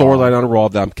no storyline on Raw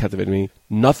that I'm captivating me.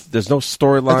 There's no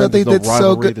storyline. I thought they did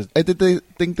so good. There's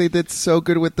Think they did so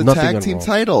good with the Nothing tag on team Raw.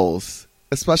 titles,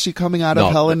 especially coming out of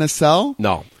No. Hell in a Cell.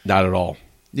 No, not at all.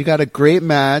 You got a great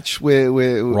match with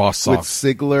Raw sucks.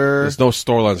 Ziggler. There's no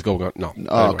storylines going on. No.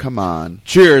 Oh, Anyway. come on.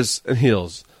 Cheers and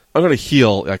heels. I'm going to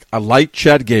heel. Like, I like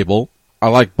Chad Gable. I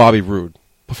like Bobby Roode.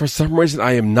 But for some reason,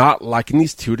 I am not liking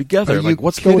these two together. Are you Like,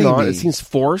 what's going kidding on? me? It seems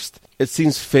forced. It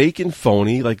seems fake and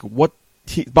phony. Like, what?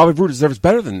 Bobby Roode deserves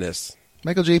better than this.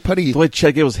 Michael J. Putty. The way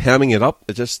Chad Gable's hamming it up,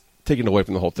 it's just taking away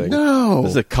from the whole thing. No.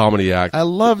 This is a comedy act. I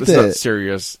loved It's it. not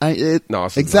serious. No,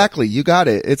 it's exactly. You got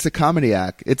it. It's a comedy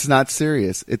act. It's not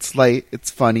serious. It's light. It's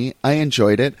funny. I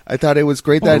enjoyed it. I thought it was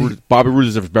great Bobby Roode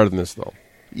deserves better than this, though.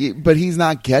 but he's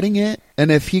not getting it.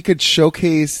 And if he could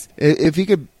showcase, if he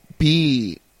could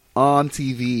be on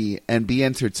TV and be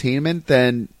entertainment,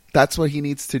 then that's what he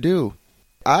needs to do.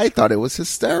 I thought it was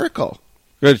hysterical.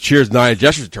 We're going to cheers Nia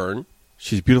Jax's turn.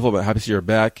 She's beautiful, but happy to see her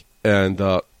back. And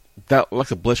that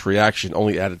Alexa Bliss reaction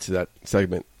only added to that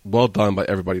segment. Well done by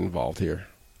everybody involved here.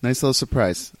 Nice little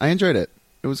surprise. I enjoyed it.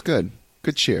 It was good.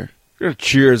 Good cheer. We're going to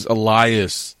cheers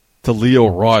Elias to Leo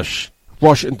Rush.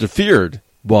 Rush interfered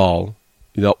while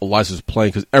Elias was playing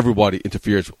because everybody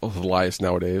interferes with Elias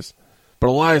nowadays. But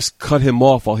Elias cut him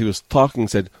off while he was talking and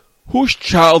said, "Whose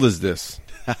child is this?"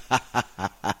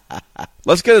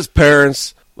 Let's get his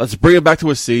parents. Let's bring him back to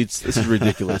his seats. This is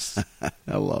ridiculous.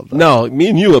 I love that. No, me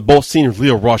and you have both seen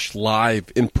Leo Rush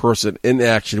live, in person, in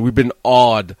action. We've been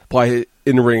awed by his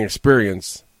in-ring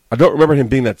experience. I don't remember him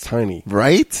being that tiny.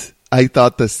 Right? I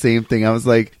thought the same thing. I was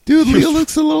like, dude, Leo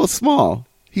looks a little small.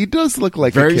 He does look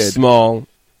like a Very kid. small.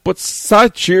 But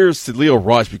side cheers to Leo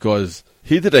Rush because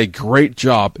he did a great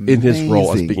job in his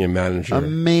role as Amazing. being a manager.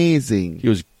 Amazing. He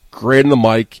was great on the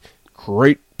mic,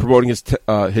 great promoting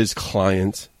his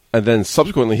client, and then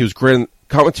subsequently he was great in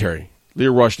commentary.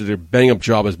 Leo Rush did a bang-up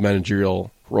job as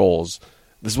managerial roles.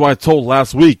 This is why I told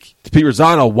last week to Pete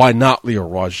Rosano, why not Leo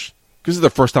Rush? Because this is the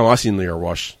first time I've seen Leo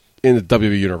Rush in the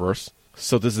WWE universe.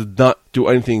 So this does not do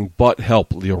anything but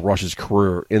help Leo Rush's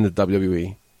career in the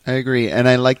WWE. I agree. And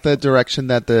I like the direction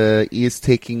that the E is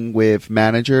taking with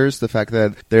managers, the fact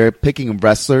that they're picking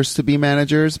wrestlers to be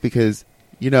managers because,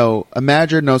 a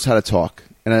manager knows how to talk.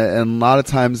 And a lot of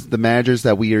times the managers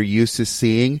that we are used to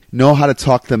seeing know how to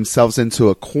talk themselves into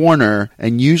a corner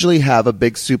and usually have a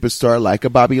big superstar like a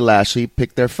Bobby Lashley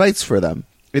pick their fights for them.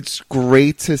 It's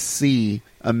great to see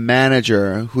a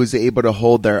manager who's able to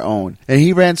hold their own. And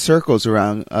he ran circles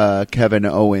around Kevin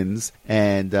Owens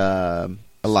and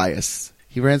Elias.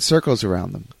 He ran circles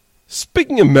around them.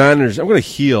 Speaking of managers, I'm going to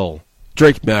heel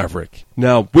Drake Maverick.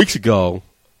 Now, weeks ago,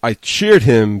 I cheered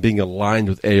him being aligned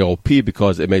with AOP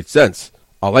because it made sense.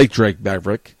 I like Drake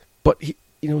Maverick, but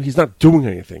he's not doing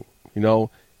anything.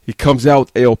 He comes out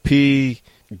with AOP,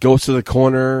 goes to the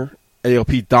corner,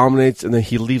 AOP dominates, and then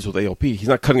he leaves with AOP. He's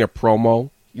not cutting a promo.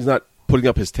 He's not putting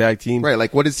up his tag team. Right,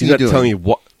 like what is he He's not doing? telling you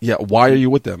what. Yeah, why are you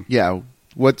with them? Yeah,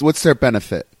 what's their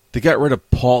benefit? They got rid of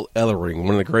Paul Ellering, one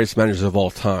of the greatest managers of all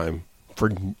time,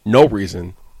 for no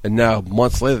reason. And now,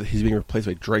 months later, he's being replaced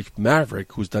by Drake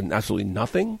Maverick, who's done absolutely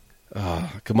nothing.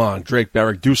 Come on, Drake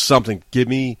Maverick, do something. Give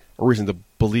me a reason to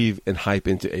believe and hype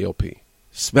into AOP.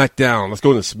 SmackDown. Let's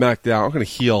go into SmackDown. I'm going to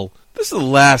heel. This is the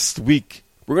last week.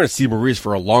 We're going to see Maryse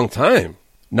for a long time.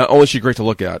 Not only is she great to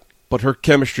look at, but her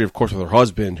chemistry, of course, with her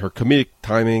husband, her comedic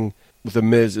timing with The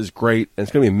Miz is great, and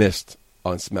it's going to be missed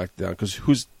on SmackDown. Because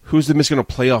who's The Miz going to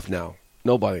play off now?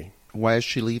 Nobody. Why is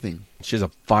she leaving? She has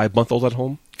a 5-month-old at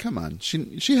home? Come on,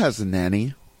 she has a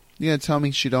nanny. You gonna tell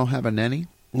me she don't have a nanny?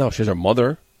 No, she has her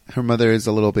mother. Her mother is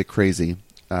a little bit crazy.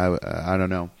 I don't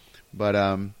know, but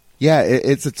yeah,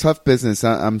 it's a tough business.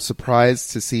 I'm surprised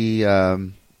to see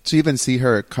to even see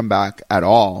her come back at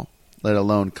all, let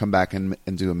alone come back and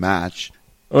do a match.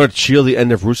 I'm going to cheer the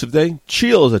end of Rusev Day.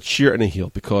 Cheer is a cheer and a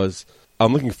heel because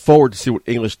I'm looking forward to see what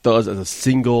English does as a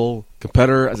single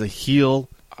competitor, as a heel.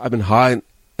 I've been high on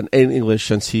Aiden English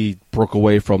since he broke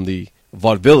away from the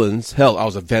Vaudevillains. Hell, I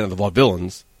was a fan of the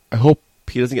Vaudevillains. I hope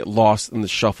he doesn't get lost in the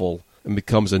shuffle and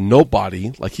becomes a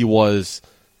nobody like he was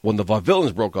when the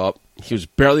Vaudevillains broke up. He was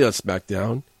barely on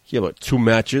SmackDown. He had 2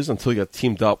 matches until he got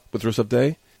teamed up with Rusev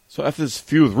Day. So after this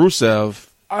feud with Rusev,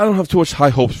 I don't have too much high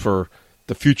hopes for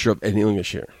the future of Aiden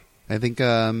English here. I think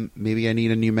maybe I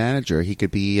need a new manager. He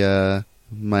could be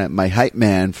my hype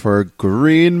man for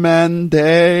Green Man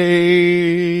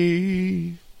Day.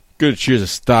 Good cheers to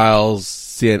Styles,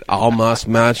 Cien Almas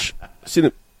match. Seen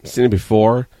it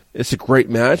before. It's a great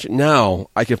match. Now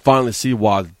I can finally see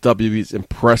why WWE is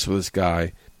impressed with this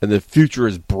guy, and the future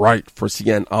is bright for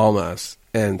Cien Almas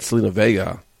and Selena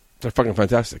Vega, they're fucking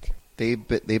fantastic. They've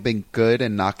been good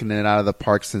and knocking it out of the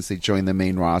park since they joined the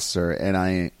main roster, and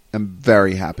I am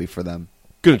very happy for them.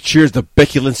 Gonna cheers to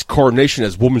Becky Lynch's coronation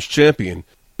as Women's Champion.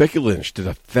 Becky Lynch did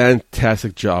a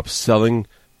fantastic job selling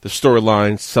the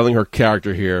storyline, selling her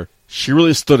character here. She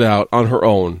really stood out on her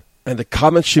own. And the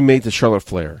comments she made to Charlotte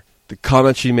Flair, the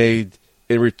comments she made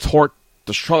in retort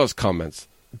to Charlotte's comments,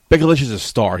 Becky Lynch is a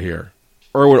star here.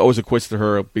 Everyone always equates to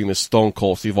her being the Stone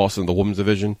Cold Steve Austin in the women's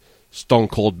division. Stone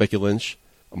Cold Becky Lynch.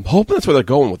 I'm hoping that's where they're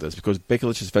going with this because Becky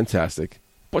Lynch is fantastic.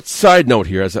 But side note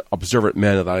here, as an observant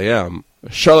man that I am,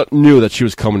 Charlotte knew that she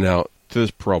was coming out to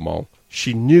this promo.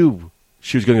 She knew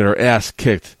she was going to get her ass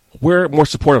kicked. Wear more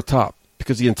support up top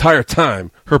because the entire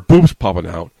time her boobs popping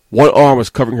out. One arm was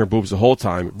covering her boobs the whole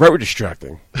time. Very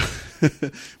distracting.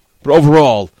 But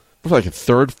overall, it was like a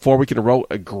third, 4 week in a row,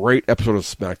 a great episode of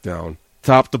SmackDown.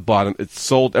 Top to bottom, it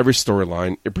sold every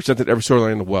storyline. It presented every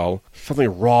storyline well.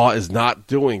 Something Raw is not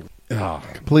doing.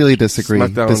 Completely disagree.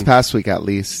 SmackDown. This past week, at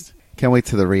least. Can't wait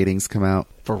till the ratings come out.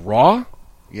 For Raw?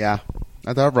 Yeah.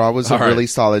 I thought Raw was a All right. really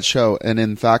solid show. And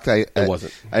in fact, It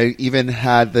wasn't. I even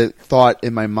had the thought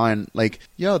in my mind, like,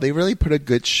 yo, they really put a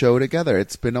good show together.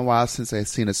 It's been a while since I've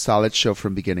seen a solid show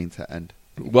from beginning to end.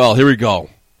 Well, here we go.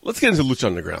 Let's get into Lucha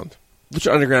Underground.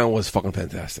 Lucha Underground was fucking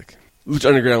fantastic. Lucha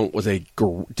Underground was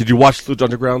Did you watch Lucha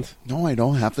Underground? No, I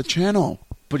don't have the channel.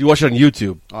 But you watched it on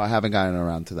YouTube. Oh, I haven't gotten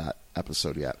around to that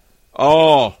episode yet.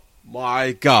 Oh,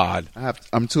 my God.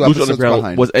 I'm 2 Lucha episodes Underground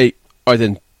behind. was all right,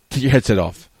 then take your headset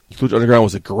off. Lucha Underground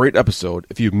was a great episode.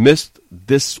 If you missed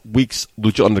this week's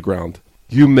Lucha Underground,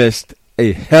 you missed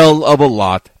a hell of a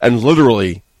lot. And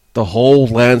literally, the whole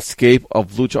landscape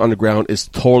of Lucha Underground is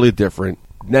totally different.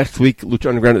 Next week, Lucha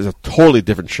Underground is a totally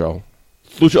different show.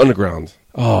 Lucha Underground.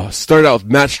 Started out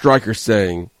with Matt Stryker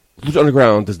saying, Lucha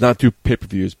Underground does not do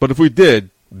pay-per-views, but if we did,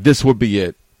 this would be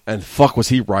it. And fuck was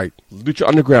he right. Lucha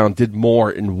Underground did more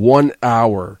in 1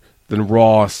 hour than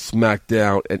Raw,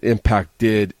 SmackDown, and Impact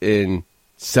did in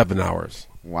 7 hours.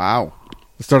 Wow.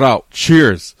 Let's start out.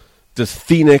 Cheers. This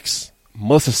Phoenix,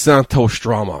 Melissa Santos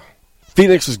drama.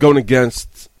 Phoenix was going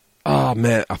against,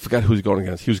 I forgot who he was going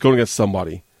against. He was going against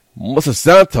somebody. Melissa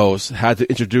Santos had to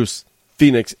introduce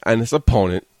Phoenix and his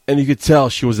opponent, and you could tell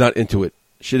she was not into it.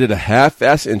 She did a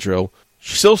half-ass intro.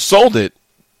 She still sold it,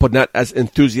 but not as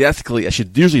enthusiastically as she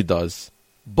usually does.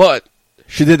 But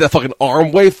she did that fucking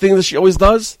arm wave thing that she always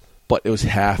does, but it was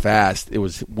half-assed. It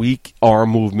was weak arm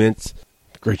movements.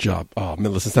 Great job. Oh,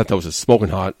 Melissa Santos is smoking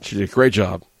hot. She did a great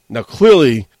job. Now,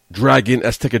 clearly, Dragon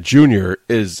Azteca Jr.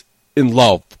 is in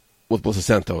love with Melissa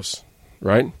Santos,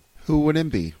 right? Who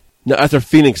wouldn't be? Now, after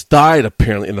Phoenix died,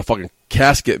 apparently, in the fucking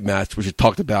casket match, which we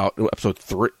talked about in episode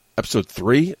 3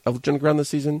 of Lucha Underground this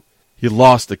season, he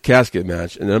lost the casket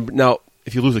match. And then, now,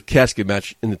 if you lose a casket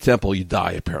match in the temple, you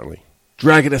die, apparently.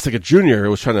 Dragon Azteca Jr.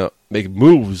 was trying to make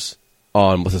moves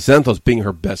on Melissa Santos being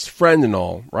her best friend and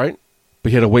all, right?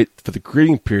 But he had to wait for the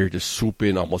greeting period to swoop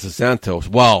in on Melissa Santos.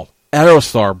 Well,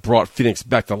 Aerostar brought Phoenix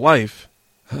back to life,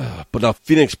 but now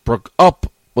Phoenix broke up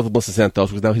with Melissa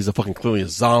Santos because now he's clearly a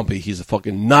zombie. He's a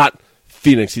fucking not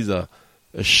Phoenix. He's a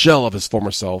shell of his former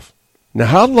self. Now,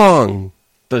 how long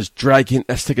does Dragon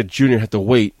Azteca Jr. have to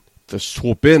wait to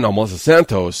swoop in on Melissa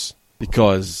Santos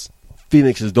because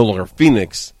Phoenix is no longer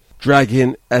Phoenix?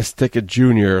 Dragon Azteca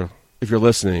Jr., if you're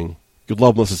listening, you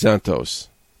love Melissa Santos.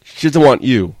 She doesn't want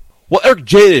you. Well, Eric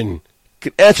Jaden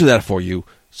can answer that for you.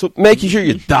 So making sure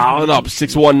you dial it up,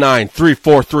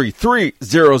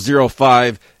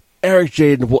 619-343-3005. Eric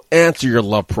Jaden will answer your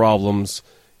love problems.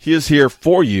 He is here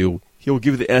for you. He will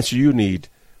give you the answer you need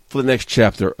for the next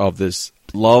chapter of this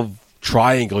love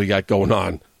triangle you got going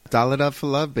on. Dial it up for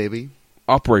love, baby.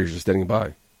 Operators are standing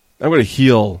by. I'm going to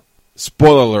heal.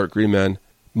 Spoiler alert, Green Man.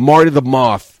 Marty the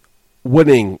Moth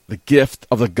winning the Gift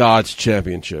of the Gods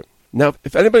Championship. Now,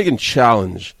 if anybody can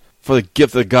challenge for the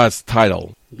Gift of the Gods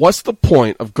title, what's the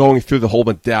point of going through the whole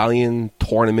medallion,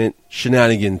 tournament,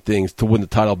 shenanigan things to win the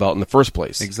title belt in the first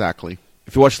place? Exactly.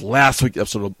 If you watched last week's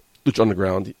episode of Lucha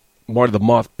Underground, Marty the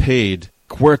Moth paid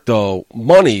Cuerto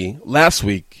money last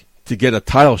week to get a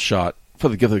title shot for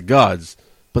the Gift of the Gods,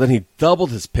 but then he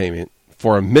doubled his payment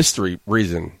for a mystery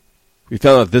reason. We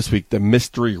found out this week the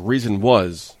mystery reason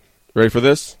was, ready for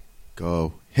this?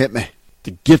 Go. Hit me.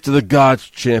 The Gift of the Gods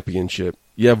Championship.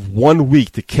 You have 1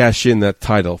 week to cash in that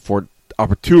title for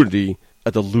opportunity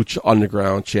at the Lucha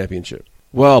Underground Championship.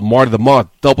 Well, Marty the Moth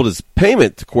doubled his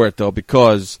payment to Cuerto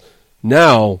because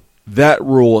now that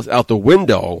rule is out the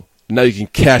window. Now you can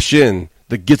cash in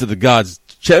the Gift of the Gods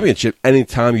Championship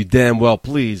anytime you damn well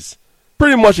please.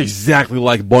 Pretty much exactly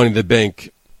like Money in the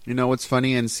Bank. You know what's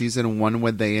funny? In season 1,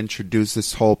 when they introduced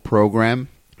this whole program,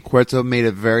 Cueto made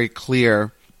it very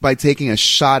clear by taking a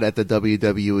shot at the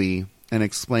WWE and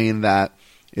explained that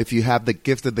if you have the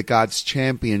Gift of the Gods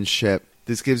Championship,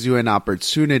 this gives you an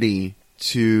opportunity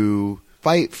to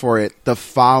fight for it the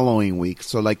following week.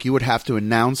 So, like, you would have to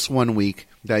announce one week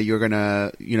that you're going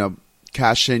to,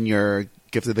 cash in your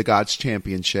Gift of the Gods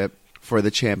Championship for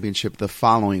the championship the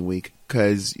following week.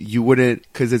 Because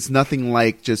it's nothing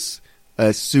like just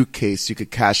a suitcase you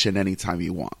could cash in anytime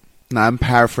you want. Now, I'm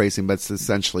paraphrasing, but it's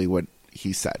essentially what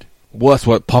he said. Well, that's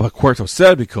what Papa Cueto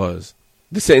said, because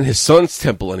this ain't his son's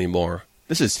temple anymore.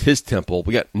 This is his temple.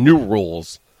 We got new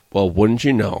rules. Well, wouldn't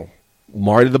you know,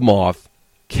 Marty the Moth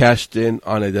cashed in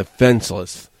on a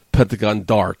defenseless Pentagon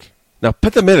Dark. Now,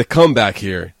 Penta made a comeback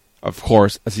here, of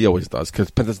course, as he always does,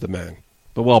 because Penta's the man.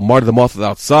 But while Marty the Moth is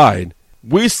outside,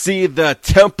 we see the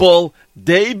temple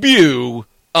debut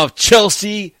of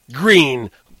Chelsea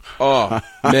Green. Oh,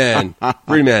 man.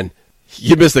 Green Man,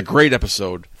 you missed a great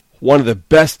episode. One of the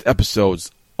best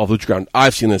episodes of Lucha Ground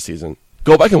I've seen this season.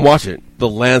 Go back and watch it. The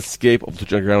landscape of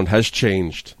Lucha Ground has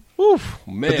changed. Oof,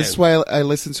 man. But this is why I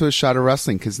listen to A Shot of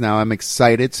Wrestling, because now I'm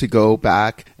excited to go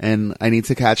back, and I need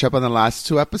to catch up on the last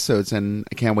 2 episodes, and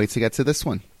I can't wait to get to this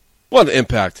one. What an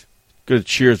impact. Good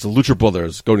cheers to Lucha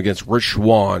Brothers going against Rich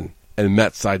Swann and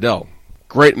Matt Sydal.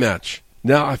 Great match.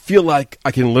 Now, I feel like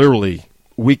I can literally,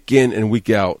 week in and week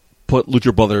out, put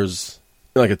Lucha Brothers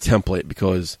in like a template,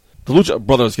 because the Lucha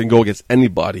Brothers can go against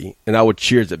anybody, and I would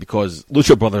cheers it, because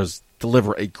Lucha Brothers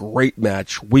deliver a great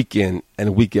match week in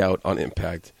and week out on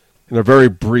Impact. In a very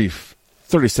brief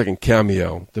 30-second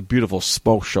cameo, the beautiful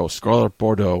Smoke Show, Scarlett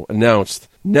Bordeaux, announced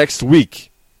next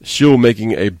week she'll be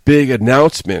making a big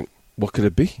announcement. What could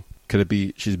it be? Could it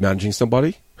be she's managing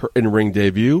somebody? Her in-ring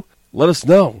debut? Let us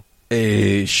know.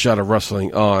 A Shot of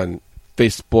Wrestling on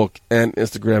Facebook and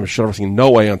Instagram, Shot of Wrestling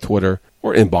No Way on Twitter,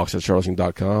 or inbox at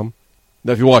shotofwrestling.com.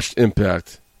 Now, if you watched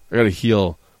Impact, I got to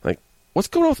heal. Like, what's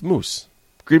going on with Moose?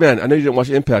 Green Man, I know you didn't watch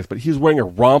Impact, but he was wearing a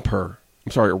romp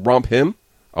him?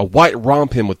 A white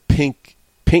romp him with pink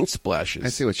paint splashes. I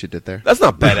see what you did there. That's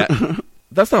not badass.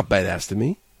 That's not badass to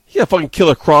me. He had a fucking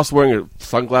Killer Cross wearing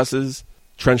sunglasses,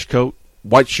 trench coat,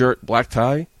 white shirt, black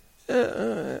tie.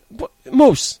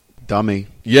 Moose. Dummy.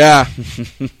 Yeah.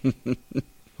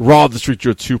 Raw this week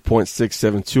drew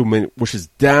 2.672 million, which is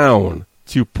down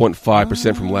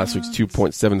 2.5% from last week's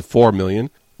 2.74 million.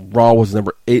 Raw was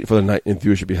number 8 for the night in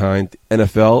viewership behind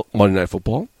NFL Monday Night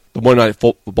Football, the Monday Night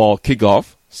Football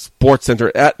kickoff, Sports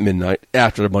Center at midnight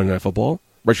after the Monday Night Football,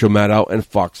 Rachel Maddow, and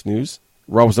Fox News.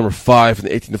 Raw was number 5 in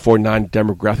the 18 to 49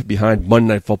 demographic behind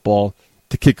Monday Night Football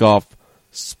to kick off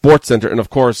Sports Center, and of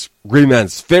course, Green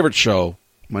Man's favorite show,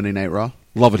 Monday Night Raw.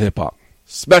 Love and Hip Hop.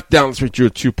 SmackDown this week drew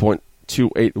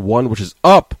 2.281, which is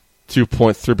up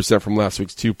 2.3% from last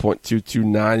week's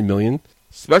 2.229 million.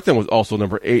 SmackDown was also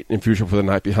number 8 in viewership for the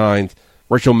night behind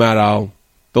Rachel Maddow,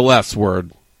 The Last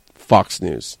Word, Fox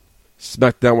News.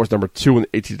 SmackDown was number 2 in the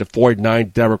 18 to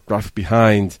 49 demographic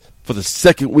behind for the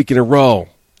second week in a row,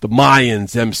 the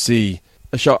Mayans MC,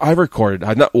 a show I recorded, I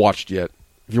have not watched yet.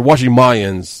 If you're watching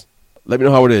Mayans, let me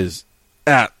know how it is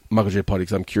at Michael J. Putty,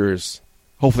 because I'm curious.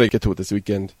 Hopefully I get to it this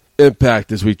weekend. Impact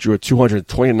this week drew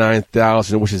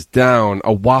 229,000, which is down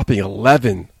a whopping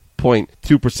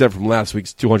 11.2% from last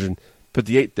week's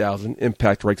 258,000.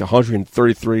 Impact ranked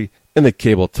 133 in the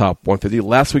cable top 150.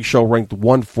 Last week's show ranked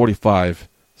 145.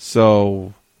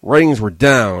 So ratings were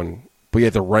down, but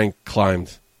yet the rank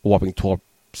climbed a whopping 12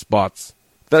 spots.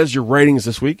 That is your ratings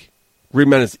this week. Green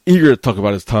Man is eager to talk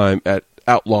about his time at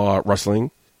Outlaw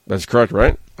Wrestling. That's correct,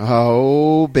 right?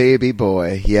 Oh, baby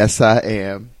boy. Yes, I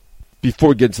am. Before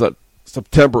we get into that,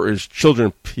 September is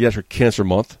Children Pediatric Cancer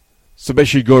Month. So make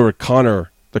sure you go to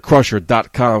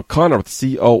ConnorTheCrusher.com. Connor with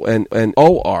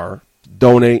C-O-N-N-O-R.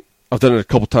 Donate. I've done it a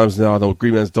couple times now. I know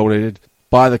Green Man's donated.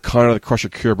 Buy the Connor the Crusher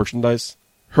Cure merchandise.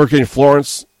 Hurricane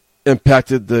Florence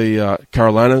impacted the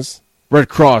Carolinas. Red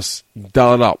Cross,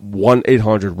 dial it up,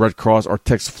 1-800-RED CROSS, or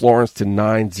text Florence to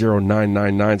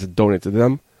 90999 to donate to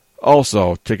them.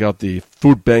 Also, check out the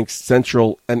food banks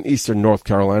Central and Eastern North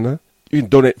Carolina. You can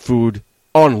donate food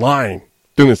online.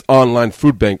 Doing this online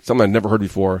food bank, something I've never heard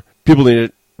before. People need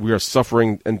it. We are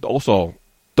suffering. And also,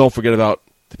 don't forget about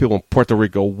the people in Puerto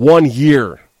Rico. 1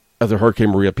 year after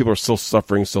Hurricane Maria, people are still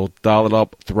suffering, so dial it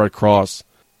up to Red Cross.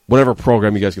 Whatever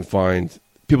program you guys can find.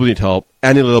 People need help.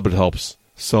 Any little bit helps.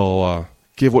 So,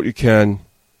 give what you can.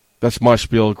 That's my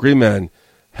spiel. Green Man,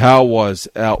 how was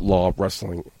Outlaw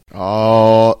Wrestling?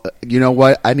 Oh, you know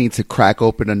what? I need to crack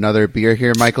open another beer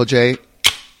here, Michael J.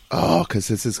 Oh, because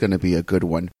this is going to be a good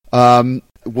one.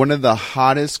 One of the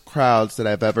hottest crowds that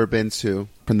I've ever been to.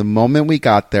 From the moment we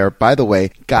got there, by the way,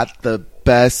 got the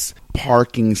best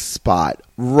parking spot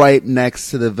right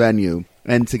next to the venue.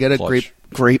 And to get a Clutch.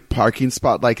 great parking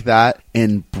spot like that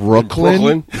in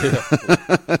Brooklyn.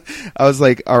 Yeah. I was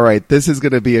like, all right, this is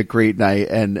going to be a great night.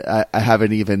 And I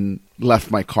haven't even left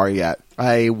my car yet.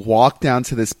 I walked down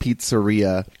to this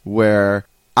pizzeria where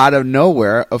out of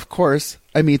nowhere, of course,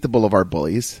 I meet the Boulevard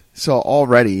Bullies. So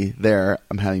already there,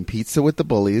 I'm having pizza with the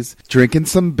Bullies, drinking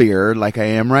some beer like I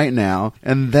am right now.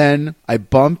 And then I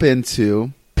bump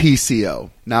into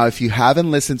PCO. Now, if you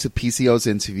haven't listened to PCO's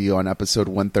interview on episode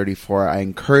 134, I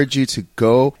encourage you to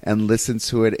go and listen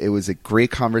to it. It was a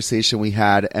great conversation we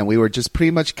had, and we were just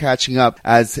pretty much catching up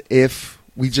as if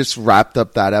we just wrapped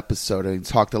up that episode and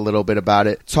talked a little bit about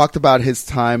it. Talked about his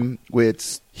time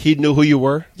with... He knew who you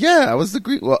were? Yeah, I was the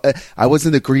green. Well, I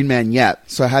wasn't the Green Man yet,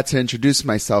 so I had to introduce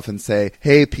myself and say,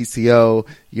 "Hey, PCO,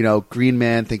 Green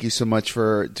Man, thank you so much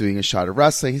for doing a shot of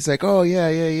wrestling." He's like, "Oh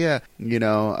yeah."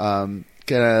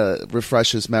 Gonna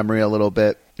refresh his memory a little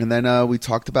bit, and then we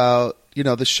talked about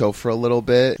the show for a little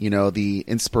bit. The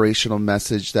inspirational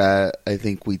message that I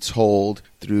think we told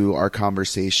through our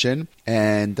conversation,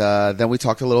 and then we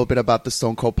talked a little bit about the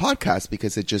Stone Cold podcast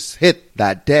because it just hit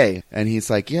that day. And he's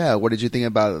like, "Yeah, what did you think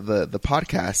about the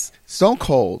podcast?" Stone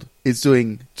Cold is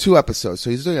doing 2 episodes, so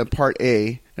he's doing a part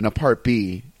A and a part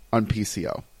B on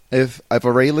PCO. If I've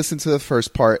already listened to the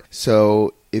first part,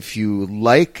 so if you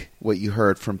like what you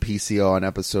heard from PCO on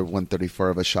episode 134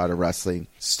 of A Shot of Wrestling,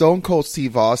 Stone Cold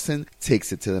Steve Austin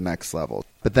takes it to the next level.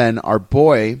 But then our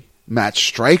boy, Matt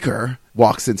Striker,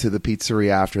 walks into the pizzeria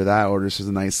after that, orders a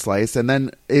nice slice, and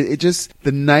then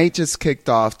the night just kicked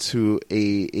off to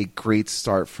a great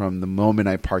start from the moment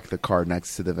I parked the car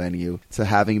next to the venue to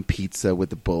having pizza with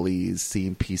the Bullies,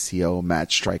 seeing PCO,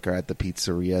 Matt Striker at the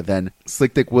pizzeria, then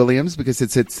Slick Dick Williams, because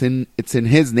it's in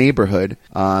his neighborhood,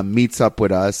 meets up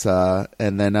with us,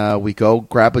 and then we go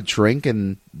grab a drink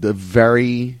and the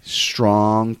very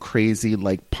strong, crazy,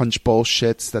 punch bowl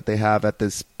shits that they have at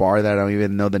this bar that I don't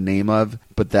even know the name of,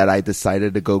 but that I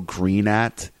decided to go green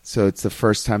at. So it's the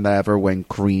first time that I ever went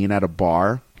green at a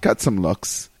bar. Got some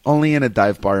looks. Only in a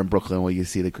dive bar in Brooklyn will you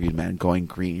see the Green Man going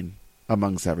green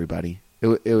amongst everybody.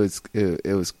 It was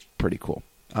pretty cool.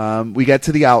 We get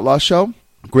to the Outlaw Show.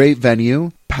 Great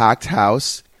venue, packed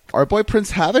house. Our boy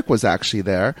Prince Havoc was actually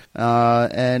there,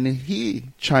 and he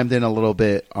chimed in a little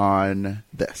bit on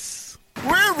this.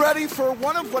 We're ready for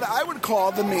one of what I would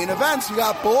call the main events. You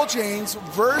got Bull James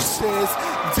versus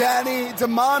Danny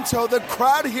DeMonto. The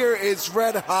crowd here is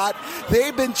red hot.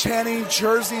 They've been chanting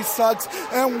Jersey sucks,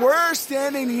 and we're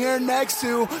standing here next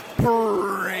to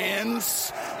Prince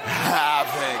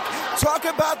Havoc. Talk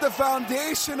about the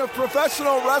foundation of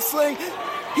professional wrestling.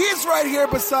 He's right here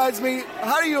besides me.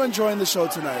 How are you enjoying the show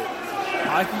tonight?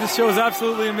 I think the show is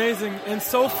absolutely amazing. And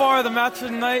so far, the match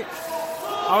of the night,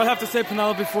 I would have to say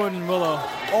Penelope Ford and Willow.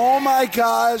 Oh my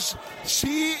gosh.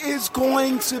 She is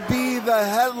going to be the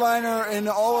headliner in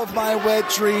all of my wet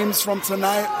dreams from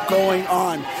tonight going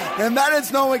on. And that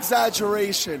is no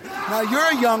exaggeration. Now,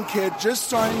 you're a young kid just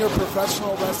starting your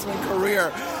professional wrestling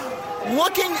career.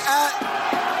 Looking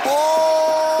at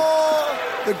all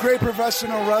the great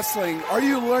professional wrestling, are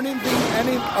you learning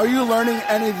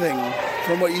anything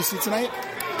from what you see tonight?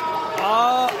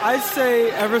 I'd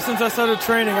say ever since I started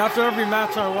training, after every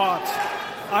match I watch,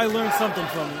 I learned something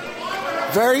from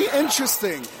it. Very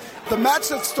interesting. The match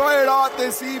that started off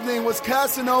this evening was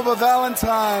Casanova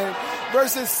Valentine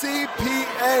versus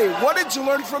CPA. What did you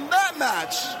learn from that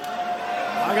match?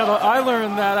 I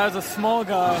learned that as a small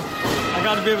guy, I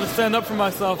got to be able to stand up for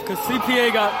myself because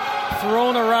CPA got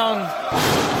thrown around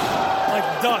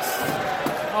like dust.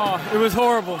 Oh, it was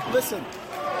horrible. Listen,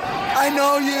 I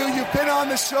know you've been on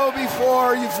the show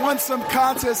before, you've won some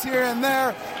contests here and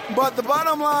there, but the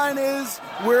bottom line is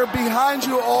we're behind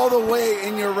you all the way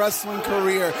in your wrestling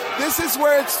career. This is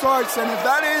where it starts, and if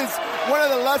that is one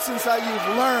of the lessons that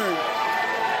you've learned,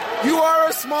 you are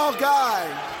a small guy.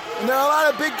 And there are a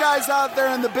lot of big guys out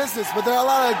there in the business, but there are a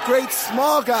lot of great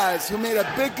small guys who made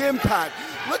a big impact.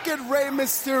 Look at Rey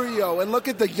Mysterio and look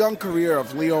at the young career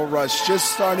of Lio Rush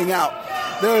just starting out.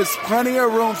 There is plenty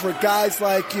of room for guys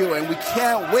like you, and we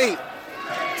can't wait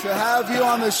to have you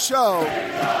on the show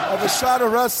of A Shot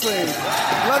of Wrestling,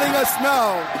 letting us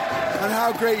know on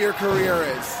how great your career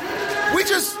is.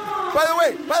 By the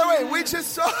way, we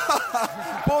just saw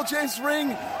Bull James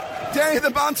ring Danny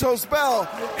DeMonto's bell,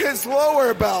 his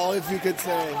lower bell, if you could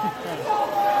say.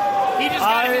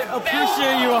 I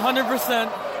appreciate you 100%.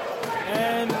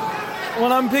 And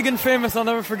when I'm big and famous, I'll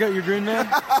never forget you, Green Man.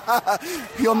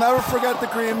 You'll never forget the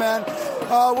Green Man.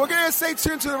 We're going to stay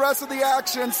tuned to the rest of the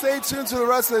action. Stay tuned to the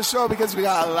rest of the show because we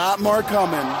got a lot more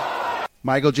coming.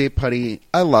 Michael J. Putty,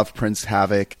 I love Prince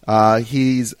Havoc.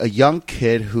 He's a young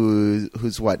kid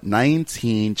who's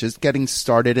 19, just getting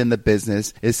started in the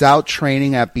business, is out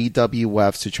training at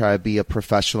BWF to try to be a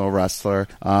professional wrestler.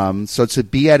 So to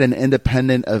be at an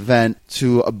independent event,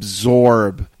 to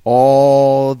absorb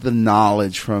all the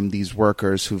knowledge from these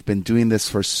workers who've been doing this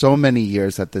for so many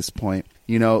years at this point,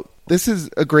 this is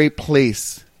a great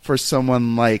place for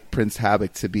someone like Prince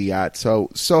Havoc to be at. So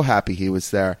happy he was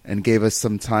there and gave us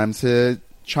some time to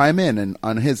chime in and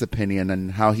on his opinion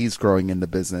and how he's growing in the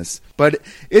business. But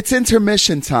it's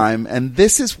intermission time, and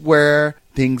this is where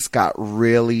things got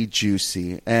really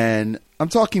juicy. And I'm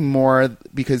talking more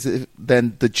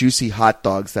than the juicy hot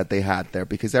dogs that they had there,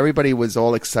 because everybody was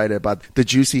all excited about the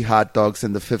juicy hot dogs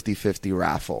and the 50-50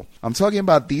 raffle. I'm talking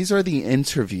about these are the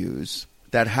interviews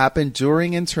that happened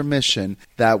during intermission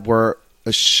that were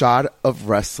a Shot of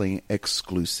Wrestling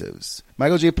exclusives.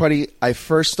 Michael J. Putty, I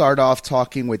first started off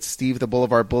talking with Steve the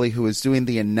Boulevard Bully, who was doing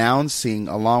the announcing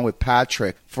along with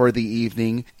Patrick for the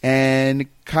evening, and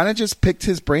kind of just picked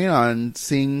his brain on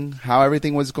seeing how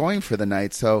everything was going for the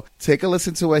night. So take a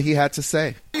listen to what he had to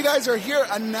say. You guys are here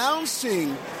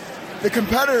announcing the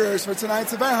competitors for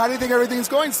tonight's event. How do you think everything's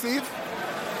going, Steve?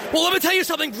 Well, let me tell you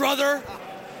something, brother.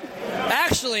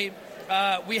 Actually,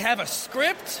 we have a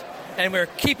script, and we're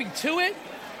keeping to it,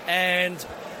 and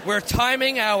we're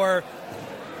timing our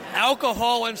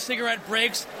alcohol and cigarette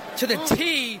breaks to the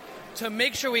T to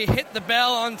make sure we hit the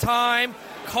bell on time,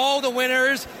 call the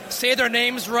winners, say their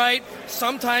names right,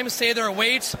 sometimes say their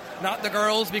weights, not the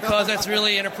girls because that's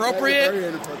really inappropriate. Very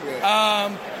inappropriate.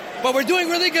 But we're doing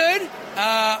really good.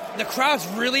 The crowd's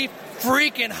really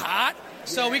freaking hot,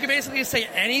 so we can basically say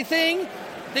anything.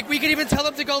 I think we could even tell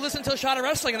them to go listen to a Shot of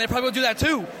Wrestling, and they probably will do that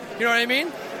too. You know what I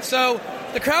mean? So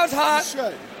the crowd's hot. You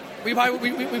should. We probably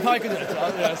could do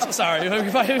that. Yeah, sorry,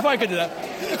 we probably could do that.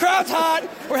 The crowd's hot.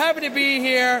 We're happy to be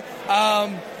here.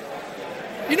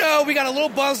 We got a little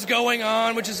buzz going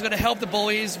on, which is going to help the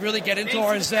bullies really get into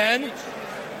our zen.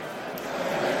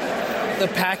 The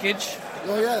package.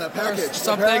 Oh, yeah, the package.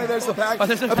 Something. Apparently there's a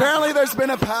package. Apparently there's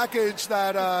been a package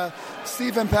that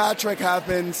Steve and Patrick have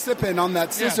been sipping on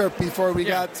that scissor before we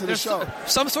got to the show.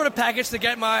 Some sort of package to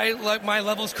get my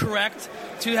levels correct,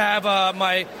 to have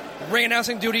my ring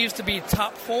announcing duties to be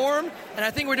top form, and I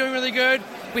think we're doing really good.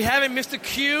 We haven't missed a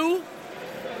cue.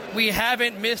 We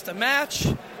haven't missed a match,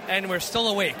 and we're still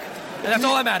awake. And that's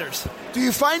all that matters. Do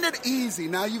you find it easy?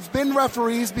 Now, you've been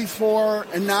referees before,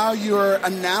 and now you're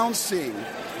announcing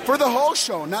for the whole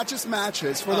show, not just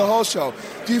matches, for the whole show.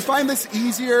 Do you find this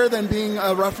easier than being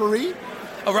a referee?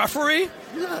 A referee?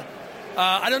 Yeah.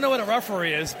 I don't know what a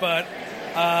referee is, but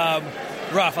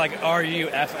rough, like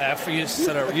R-U-F-F. You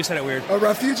said it weird. A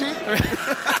refugee?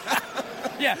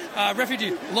 Yeah,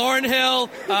 refugee. Lauren Hill.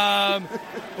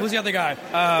 Who's the other guy?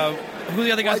 Who's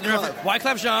the other guy?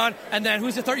 Wyclef Jean. And then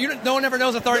who's the third? No one ever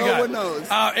knows the third guy. No one knows.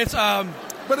 It's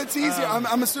But it's easier.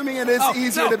 I'm assuming it is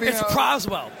easier to be. It's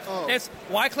Proswell. Oh. It's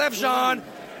Wyclef Jean,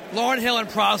 Lauren Hill, and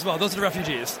Proswell. Those are the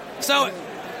refugees. So,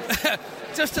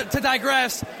 just to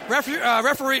digress, referees are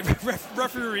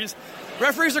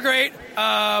great.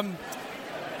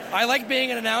 I like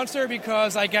being an announcer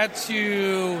because I get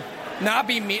to not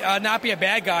be a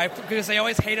bad guy, because they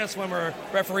always hate us when we're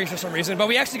referees for some reason. But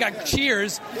we actually got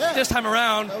cheers this time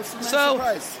around. That was a nice so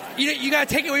surprise. You got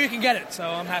to take it where you can get it. So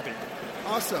I'm happy.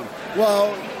 Awesome.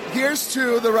 Well, here's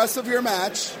to the rest of your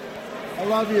match. I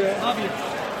love you. Love you.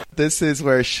 This is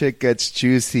where shit gets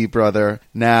juicy, brother.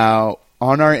 Now,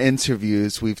 on our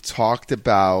interviews, we've talked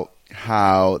about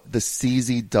how the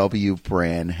CZW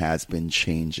brand has been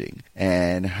changing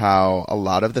and how a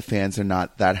lot of the fans are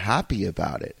not that happy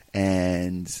about it.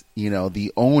 And,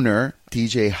 the owner,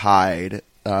 DJ Hyde,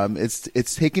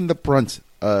 it's taking the brunt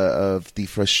of the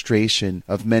frustration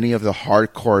of many of the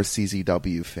hardcore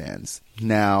CZW fans.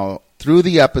 Now, through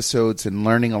the episodes and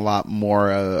learning a lot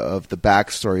more of the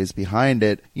backstories behind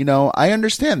it, I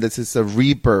understand this is a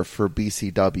rebirth for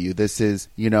BCW. This is,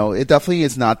 it definitely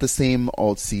is not the same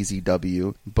old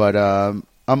CZW, but I'm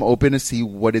open to see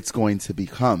what it's going to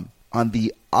become. On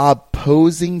the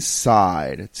opposing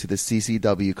side to the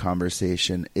CCW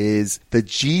conversation is the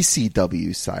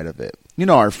GCW side of it.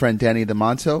 Our friend Danny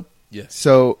DeMonto? Yes.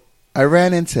 So I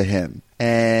ran into him,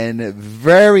 and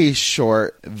very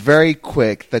short, very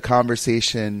quick, the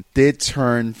conversation did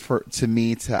turn to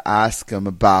me to ask him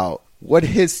about what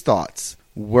his thoughts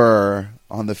were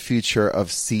on the future of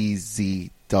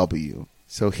CZW.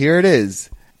 So here it is,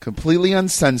 completely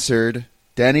uncensored.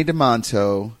 Danny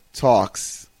DeMonto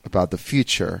talks about the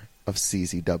future of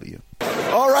CZW.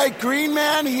 All right, Green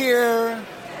Man here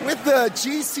with the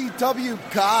GCW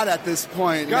god at this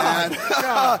point, man.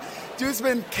 Dude's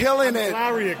been killing it.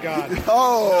 Lariat God.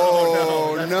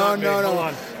 Oh, That's no. not me. Hold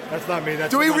on. That's not me. That's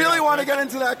Do we somebody really else. want to get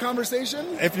into that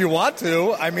conversation? If you want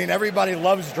to, I mean, everybody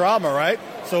loves drama, right?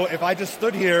 So if I just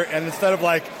stood here and instead of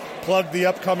like plug the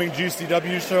upcoming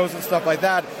GCW shows and stuff like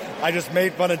that, I just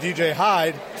made fun of DJ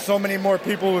Hyde, so many more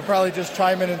people would probably just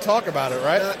chime in and talk about it,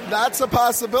 right? That's a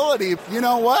possibility. You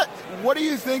know what? What do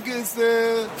you think is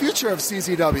the future of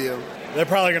CZW? They're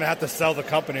probably going to have to sell the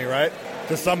company, right?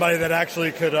 To somebody that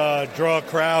actually could draw a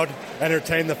crowd,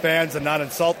 entertain the fans, and not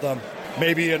insult them.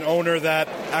 Maybe an owner that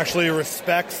actually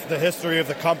respects the history of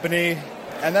the company.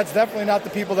 And that's definitely not the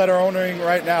people that are owning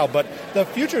right now. But the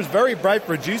future is very bright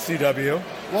for GCW.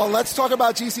 Well, let's talk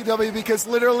about GCW because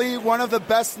literally one of the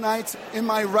best nights in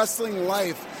my wrestling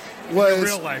life was... In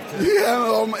real life, too.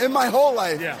 Yeah, in my whole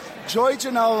life. Yeah. Joey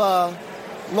Janela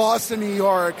lost in New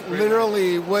York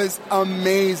literally was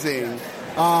amazing.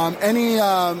 Any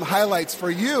highlights for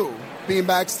you being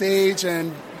backstage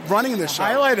and running the show? The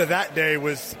highlight of that day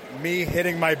was me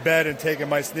hitting my bed and taking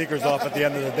my sneakers off at the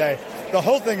end of the day. The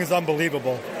whole thing is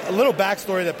unbelievable. A little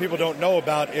backstory that people don't know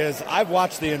about is I've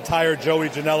watched the entire Joey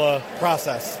Janela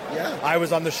process. Yeah. I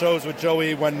was on the shows with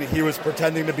Joey when he was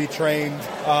pretending to be trained,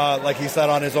 like he said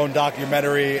on his own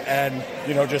documentary, and,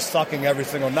 you know, just sucking every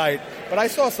single night. But I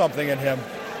saw something in him,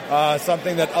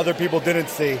 something that other people didn't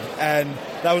see, and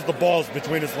that was the balls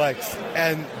between his legs.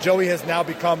 And Joey has now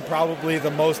become probably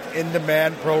the most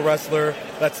in-demand pro wrestler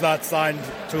that's not signed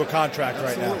to a contract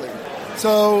Absolutely. right now.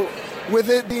 So, with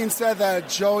it being said that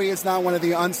Joey is not one of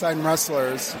the unsigned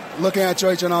wrestlers, looking at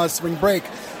Joey Janela's spring break,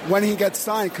 when he gets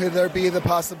signed, could there be the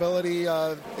possibility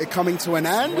of it coming to an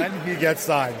end? When he gets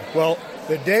signed. Well,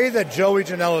 the day that Joey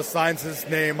Janela signs his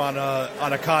name on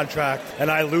a contract and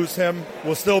I lose him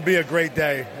will still be a great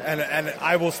day. And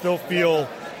I will still feel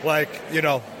like, you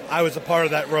know, I was a part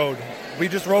of that road. We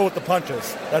just roll with the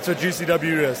punches. That's what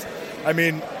GCW is. I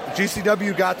mean,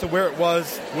 GCW got to where it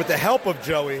was with the help of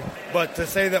Joey, but to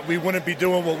say that we wouldn't be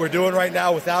doing what we're doing right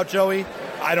now without Joey,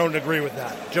 I don't agree with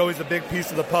that. Joey's a big piece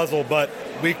of the puzzle, but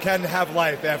we can have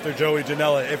life after Joey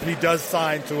Janela if he does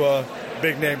sign to a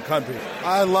big-name country.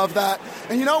 I love that.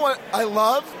 And you know what I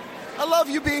love? I love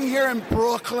you being here in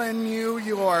Brooklyn, New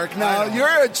York. Now,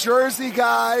 you're a Jersey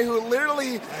guy who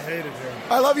literally... I hate it here.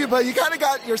 I love you, but you kind of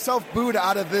got yourself booed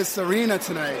out of this arena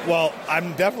tonight. Well,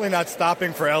 I'm definitely not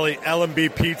stopping for L&B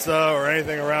Pizza or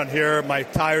anything around here. My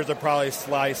tires are probably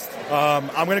sliced.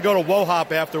 I'm going to go to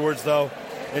Wohop afterwards, though,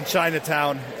 in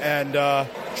Chinatown, and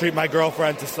treat my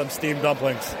girlfriend to some steamed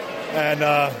dumplings. And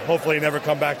hopefully never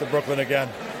come back to Brooklyn again.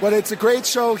 But it's a great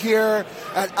show here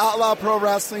at Outlaw Pro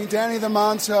Wrestling. Danny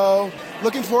DeMonto.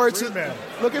 Looking forward to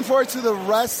the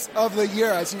rest of the year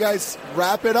as you guys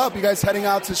wrap it up. You guys heading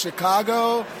out to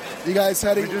Chicago. You guys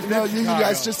heading? You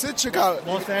guys just did Chicago.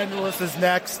 Los Angeles is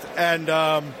next, and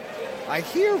I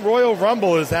hear Royal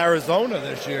Rumble is Arizona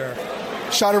this year.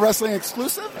 Shot of Wrestling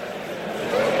exclusive.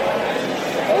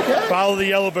 Okay. Follow the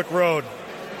Yellow Brick Road.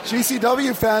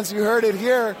 GCW fans, you heard it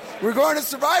here. We're going to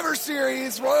Survivor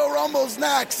Series. Royal Rumble's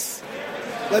next.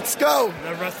 Let's go.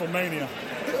 Then WrestleMania.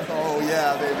 Oh,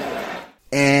 yeah, baby.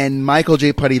 And Michael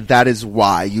J. Putty, that is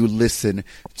why you listen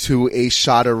to A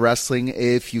Shot of Wrestling.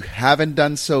 If you haven't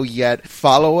done so yet,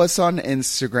 follow us on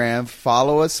Instagram,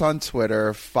 follow us on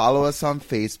Twitter, follow us on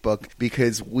Facebook,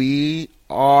 because we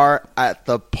are at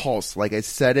the pulse. Like I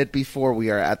said it before, we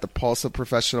are at the pulse of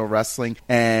professional wrestling.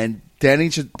 And Danny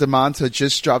DeMonto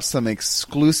just dropped some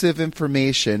exclusive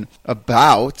information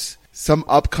about some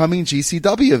upcoming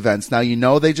GCW events. Now, you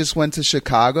know they just went to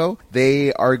Chicago.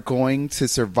 They are going to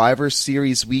Survivor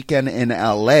Series weekend in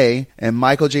LA. And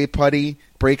Michael J. Putty,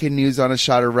 breaking news on A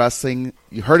Shot of Wrestling.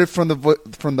 You heard it from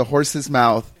the horse's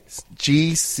mouth.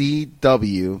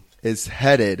 GCW is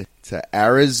headed to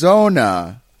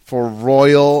Arizona for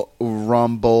Royal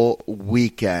Rumble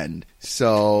weekend.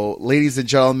 So, ladies and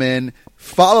gentlemen,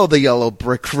 follow the Yellow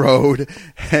Brick Road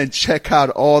and check out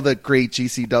all the great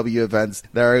GCW events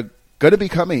that are going to be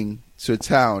coming to a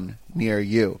town near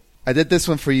you. I did this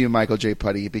one for you, Michael J.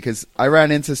 Putty, because I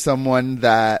ran into someone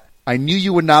that I knew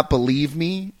you would not believe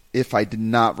me if I did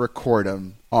not record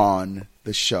him on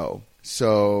the show.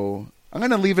 So I'm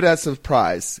going to leave it as a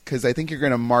surprise because I think you're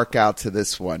going to mark out to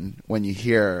this one when you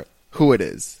hear who it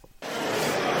is.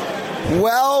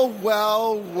 Well.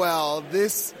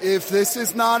 If this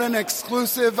is not an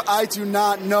exclusive, I do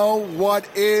not know what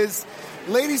is.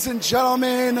 Ladies and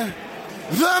gentlemen,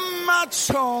 the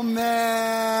Macho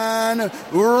Man,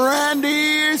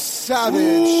 Randy Savage.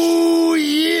 Ooh,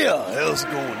 yeah. How's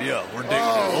it going? Yeah, we're digging it.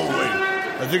 Oh, wait.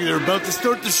 I think they're about to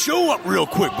start the show up real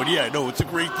quick, but yeah, no, it's a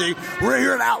great thing. We're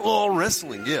here at Outlaw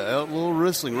Wrestling. Yeah, Outlaw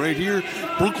Wrestling right here,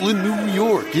 Brooklyn, New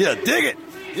York. Yeah, dig it.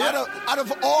 Yeah. Out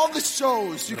of all the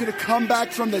shows you could have come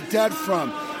back from the dead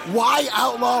from, why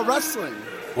Outlaw Wrestling?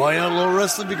 Why Outlaw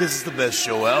Wrestling? Because it's the best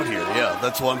show out here. Yeah,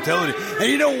 that's what I'm telling you. And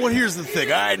you know what? Here's the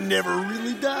thing. I never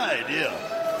really died. Yeah.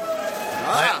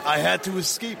 I had to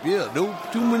escape. Yeah, no,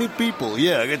 too many people.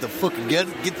 Yeah, I got to fucking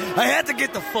I had to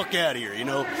get the fuck out of here. You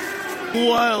know,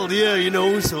 wild. Yeah, you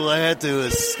know. So I had to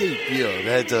escape. Yeah,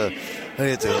 I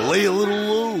had to lay a little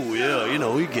low. Yeah, you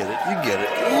know, you get it.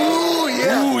 Ooh,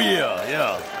 yeah. Ooh,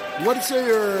 yeah. What's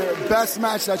your best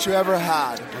match that you ever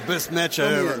had? The best match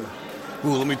I ever.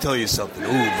 Ooh, let me tell you something. Ooh,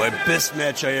 my best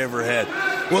match I ever had.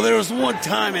 Well, there was one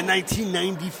time in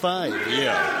 1995.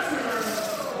 Yeah.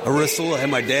 I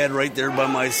had my dad right there by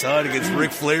my side against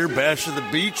Ric Flair, Bash at the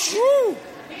Beach. Woo!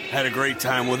 Had a great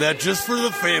time with that, just for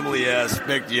the family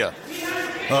aspect, yeah.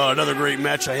 Another great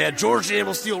match I had, George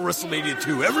Gamble Steel, WrestleMania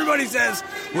 2. Everybody says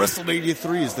WrestleMania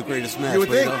 3 is the greatest match. You would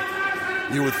think.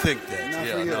 You would think that. Not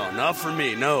yeah, for you. No, not for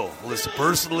me, no. Listen,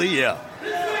 personally, yeah.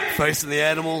 Facing the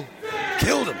animal,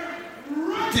 killed him.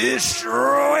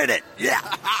 Destroyed it, yeah.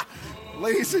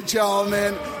 Ladies and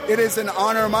gentlemen, it is an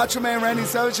honor. Macho Man Randy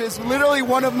Savage is literally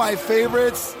one of my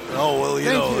favorites. Oh, well, you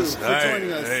Thank know. you for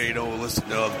joining us. Hey, you know, listen,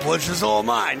 the pleasure's all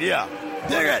mine, yeah.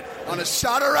 Dig it. On a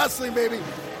shot of wrestling, baby.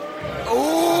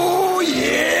 Oh,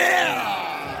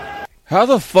 yeah. How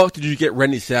the fuck did you get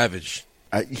Randy Savage?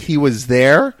 He was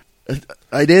there.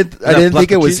 I didn't Black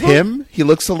think it was Machismo? him. He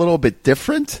looks a little bit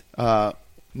different.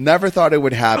 Never thought it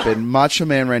would happen. Macho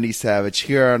Man Randy Savage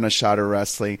here on A Shot of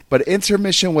Wrestling. But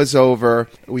intermission was over.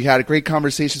 We had great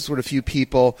conversations with a few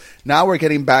people. Now we're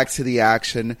getting back to the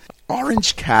action.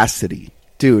 Orange Cassidy.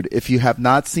 Dude, if you have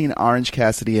not seen Orange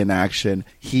Cassidy in action,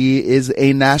 he is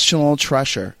a national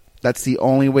treasure. That's the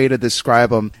only way to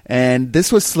describe him. And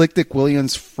this was Slick Dick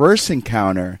Williams' first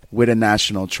encounter with a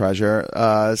national treasure.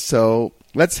 So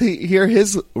let's hear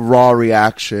his raw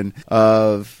reaction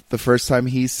of the first time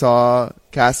he saw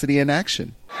Cassidy in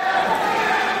action.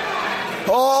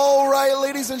 All right,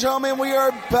 ladies and gentlemen, we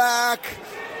are back.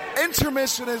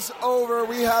 Intermission is over.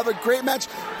 We have a great match.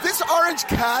 This Orange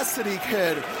Cassidy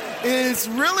kid is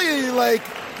really like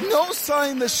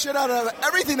no-selling the shit out of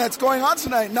everything that's going on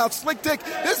tonight. Now, Slick Dick,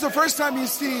 this is the first time you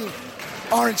see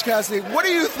Orange Cassidy. What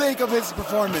do you think of his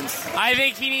performance? I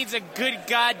think he needs a good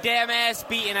goddamn ass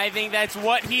beat, and I think that's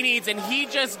what he needs. And he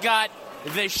just got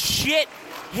the shit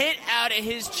hit out of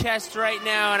his chest right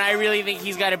now, and I really think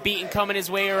he's got a beating coming his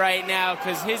way right now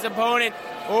because his opponent,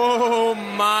 oh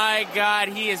my God,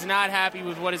 he is not happy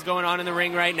with what is going on in the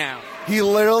ring right now. He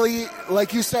literally,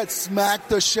 like you said, smacked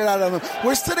the shit out of him.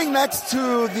 We're sitting next to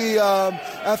the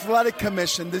athletic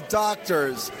commission, the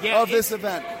doctors of this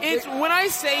event. It's when I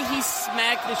say he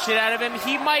smacked the shit out of him,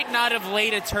 he might not have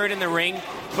laid a turd in the ring,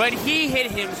 but he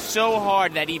hit him so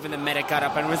hard that even the medic got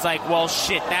up and was like, well,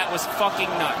 shit, that was fucking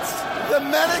nuts. The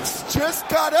medics just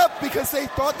got up because they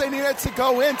thought they needed to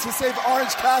go in to save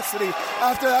Orange Cassidy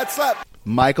after that slap.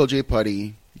 Michael J.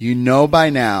 Putty, you know by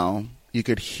now, you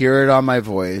could hear it on my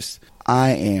voice,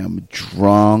 I am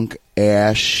drunk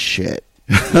as shit.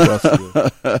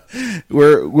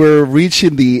 We're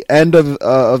reaching the end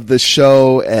of the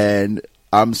show, and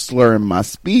I'm slurring my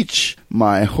speech.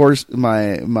 My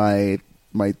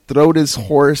throat is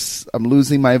hoarse. I'm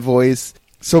losing my voice.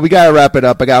 So we gotta wrap it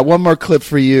up. I got one more clip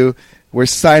for you. We're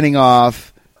signing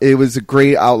off. It was a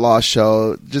great Outlaw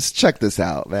show. Just check this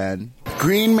out, man.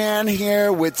 Green Man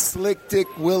here with Slick Dick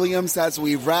Williams as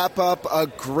we wrap up a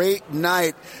great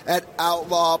night at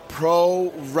Outlaw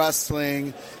Pro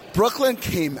Wrestling. Brooklyn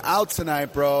came out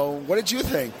tonight, bro. What did you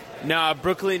think? No,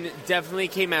 Brooklyn definitely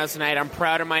came out tonight. I'm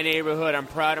proud of my neighborhood. I'm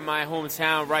proud of my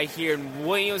hometown right here in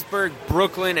Williamsburg,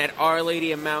 Brooklyn at Our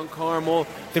Lady of Mount Carmel.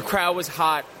 The crowd was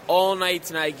hot all night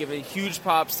tonight, giving huge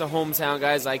props to hometown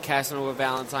guys like Casanova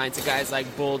Valentine, to guys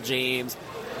like Bull James.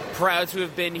 Proud to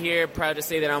have been here, proud to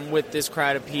say that I'm with this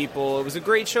crowd of people. It was a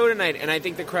great show tonight, and I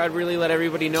think the crowd really let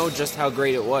everybody know just how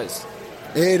great it was.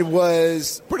 It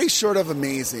was pretty short of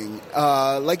amazing.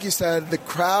 Like you said, the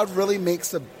crowd really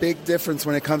makes a big difference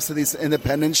when it comes to these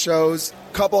independent shows.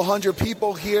 Couple hundred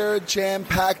people here,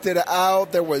 jam-packed it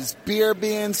out. There was beer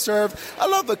being served. I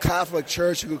love the Catholic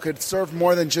Church who could serve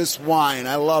more than just wine.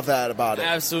 I love that about it.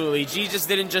 Absolutely. Jesus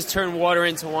didn't just turn water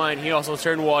into wine. He also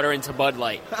turned water into Bud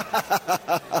Light.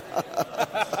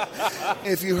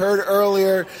 If you heard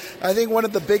earlier, I think one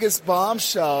of the biggest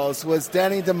bombshells was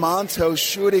Danny DeMonto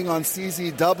shooting on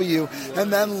CZW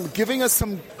and then giving us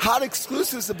some hot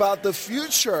exclusives about the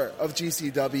future of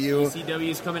GCW. GCW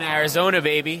is coming to Arizona,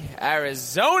 baby. Arizona!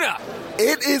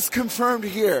 It is confirmed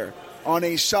here. on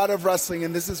a Shot of Wrestling,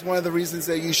 and this is one of the reasons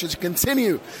that you should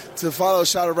continue to follow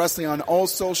Shot of Wrestling on all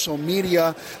social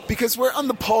media, because we're on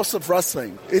the pulse of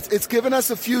wrestling. It's given us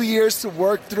a few years to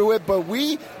work through it, but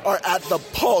we are at the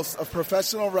pulse of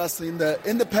professional wrestling. The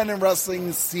independent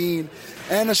wrestling scene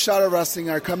and a Shot of Wrestling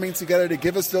are coming together to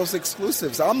give us those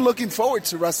exclusives. I'm looking forward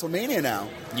to WrestleMania now.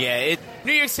 Yeah,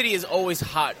 New York City is always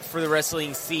hot for the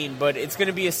wrestling scene, but it's going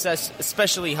to be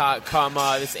especially hot come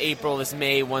this April, this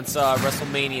May, once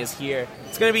WrestleMania is here.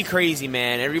 It's going to be crazy,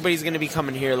 man. Everybody's going to be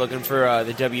coming here looking for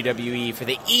the WWE, for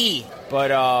the E. But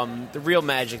the real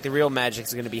magic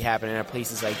is going to be happening at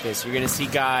places like this. You're going to see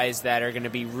guys that are going to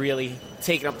be really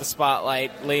taking up the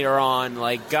spotlight later on,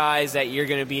 like guys that you're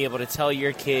going to be able to tell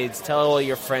your kids, tell all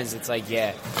your friends. It's like,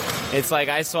 yeah. It's like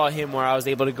I saw him where I was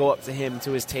able to go up to him,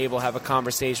 to his table, have a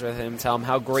conversation with him, tell him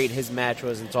how great his match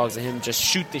was, and talk to him, just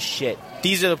shoot the shit.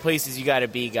 These are the places you got to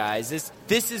be, guys.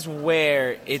 This is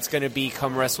where it's going to be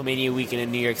come WrestleMania weekend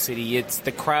in New York City.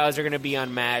 The crowds are going to be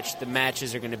unmatched. The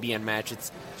matches are going to be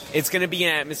unmatched. It's going to be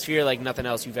an atmosphere like nothing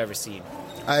else you've ever seen.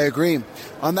 I agree.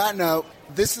 On that note,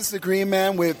 this is the Green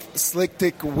Man with Slick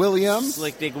Dick Williams.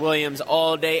 Slick Dick Williams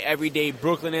all day, every day.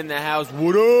 Brooklyn in the house.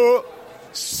 What up?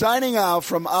 Signing out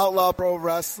from Outlaw Pro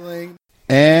Wrestling.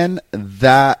 And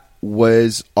that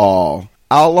was all.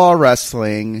 Outlaw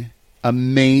Wrestling,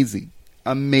 amazing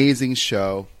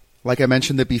show. Like I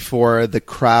mentioned it before, the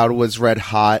crowd was red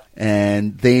hot,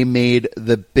 and they made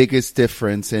the biggest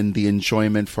difference in the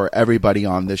enjoyment for everybody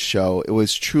on this show. It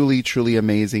was truly, truly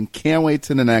amazing. Can't wait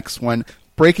to the next one.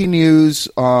 Breaking news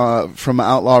from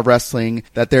Outlaw Wrestling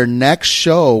that their next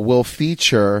show will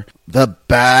feature the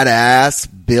badass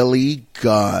Billy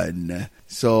Gunn.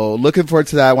 So looking forward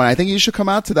to that one. I think you should come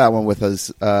out to that one with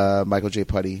us, Michael J.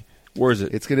 Putty. Where is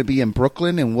it? It's going to be in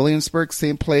Brooklyn and Williamsburg,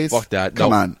 same place. Fuck that.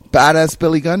 Come on. Badass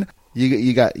Billy Gunn.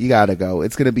 You got to go.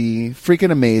 It's going to be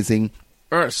freaking amazing.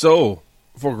 All right, so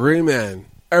for Green Man,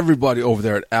 everybody over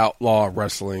there at Outlaw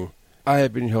Wrestling, I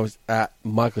have been your host at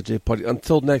Michael J. Putty.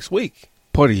 Until next week,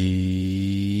 Putty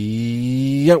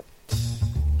out.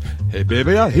 Hey,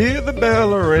 baby, I hear the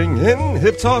bell ringing,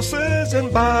 hip tosses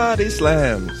and body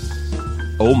slams.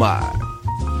 Oh, my.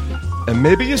 And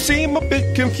maybe you seem a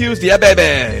bit confused. Yeah,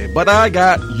 baby, but I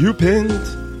got you pinned.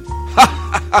 Ha,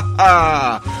 ha, ha,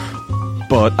 ha.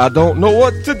 But I don't know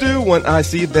what to do when I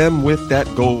see them with that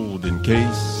golden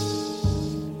case.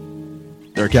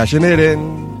 They're cashing it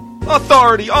in.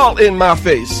 Authority all in my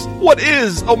face. What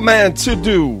is a man to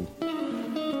do?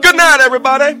 Good night,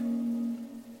 everybody.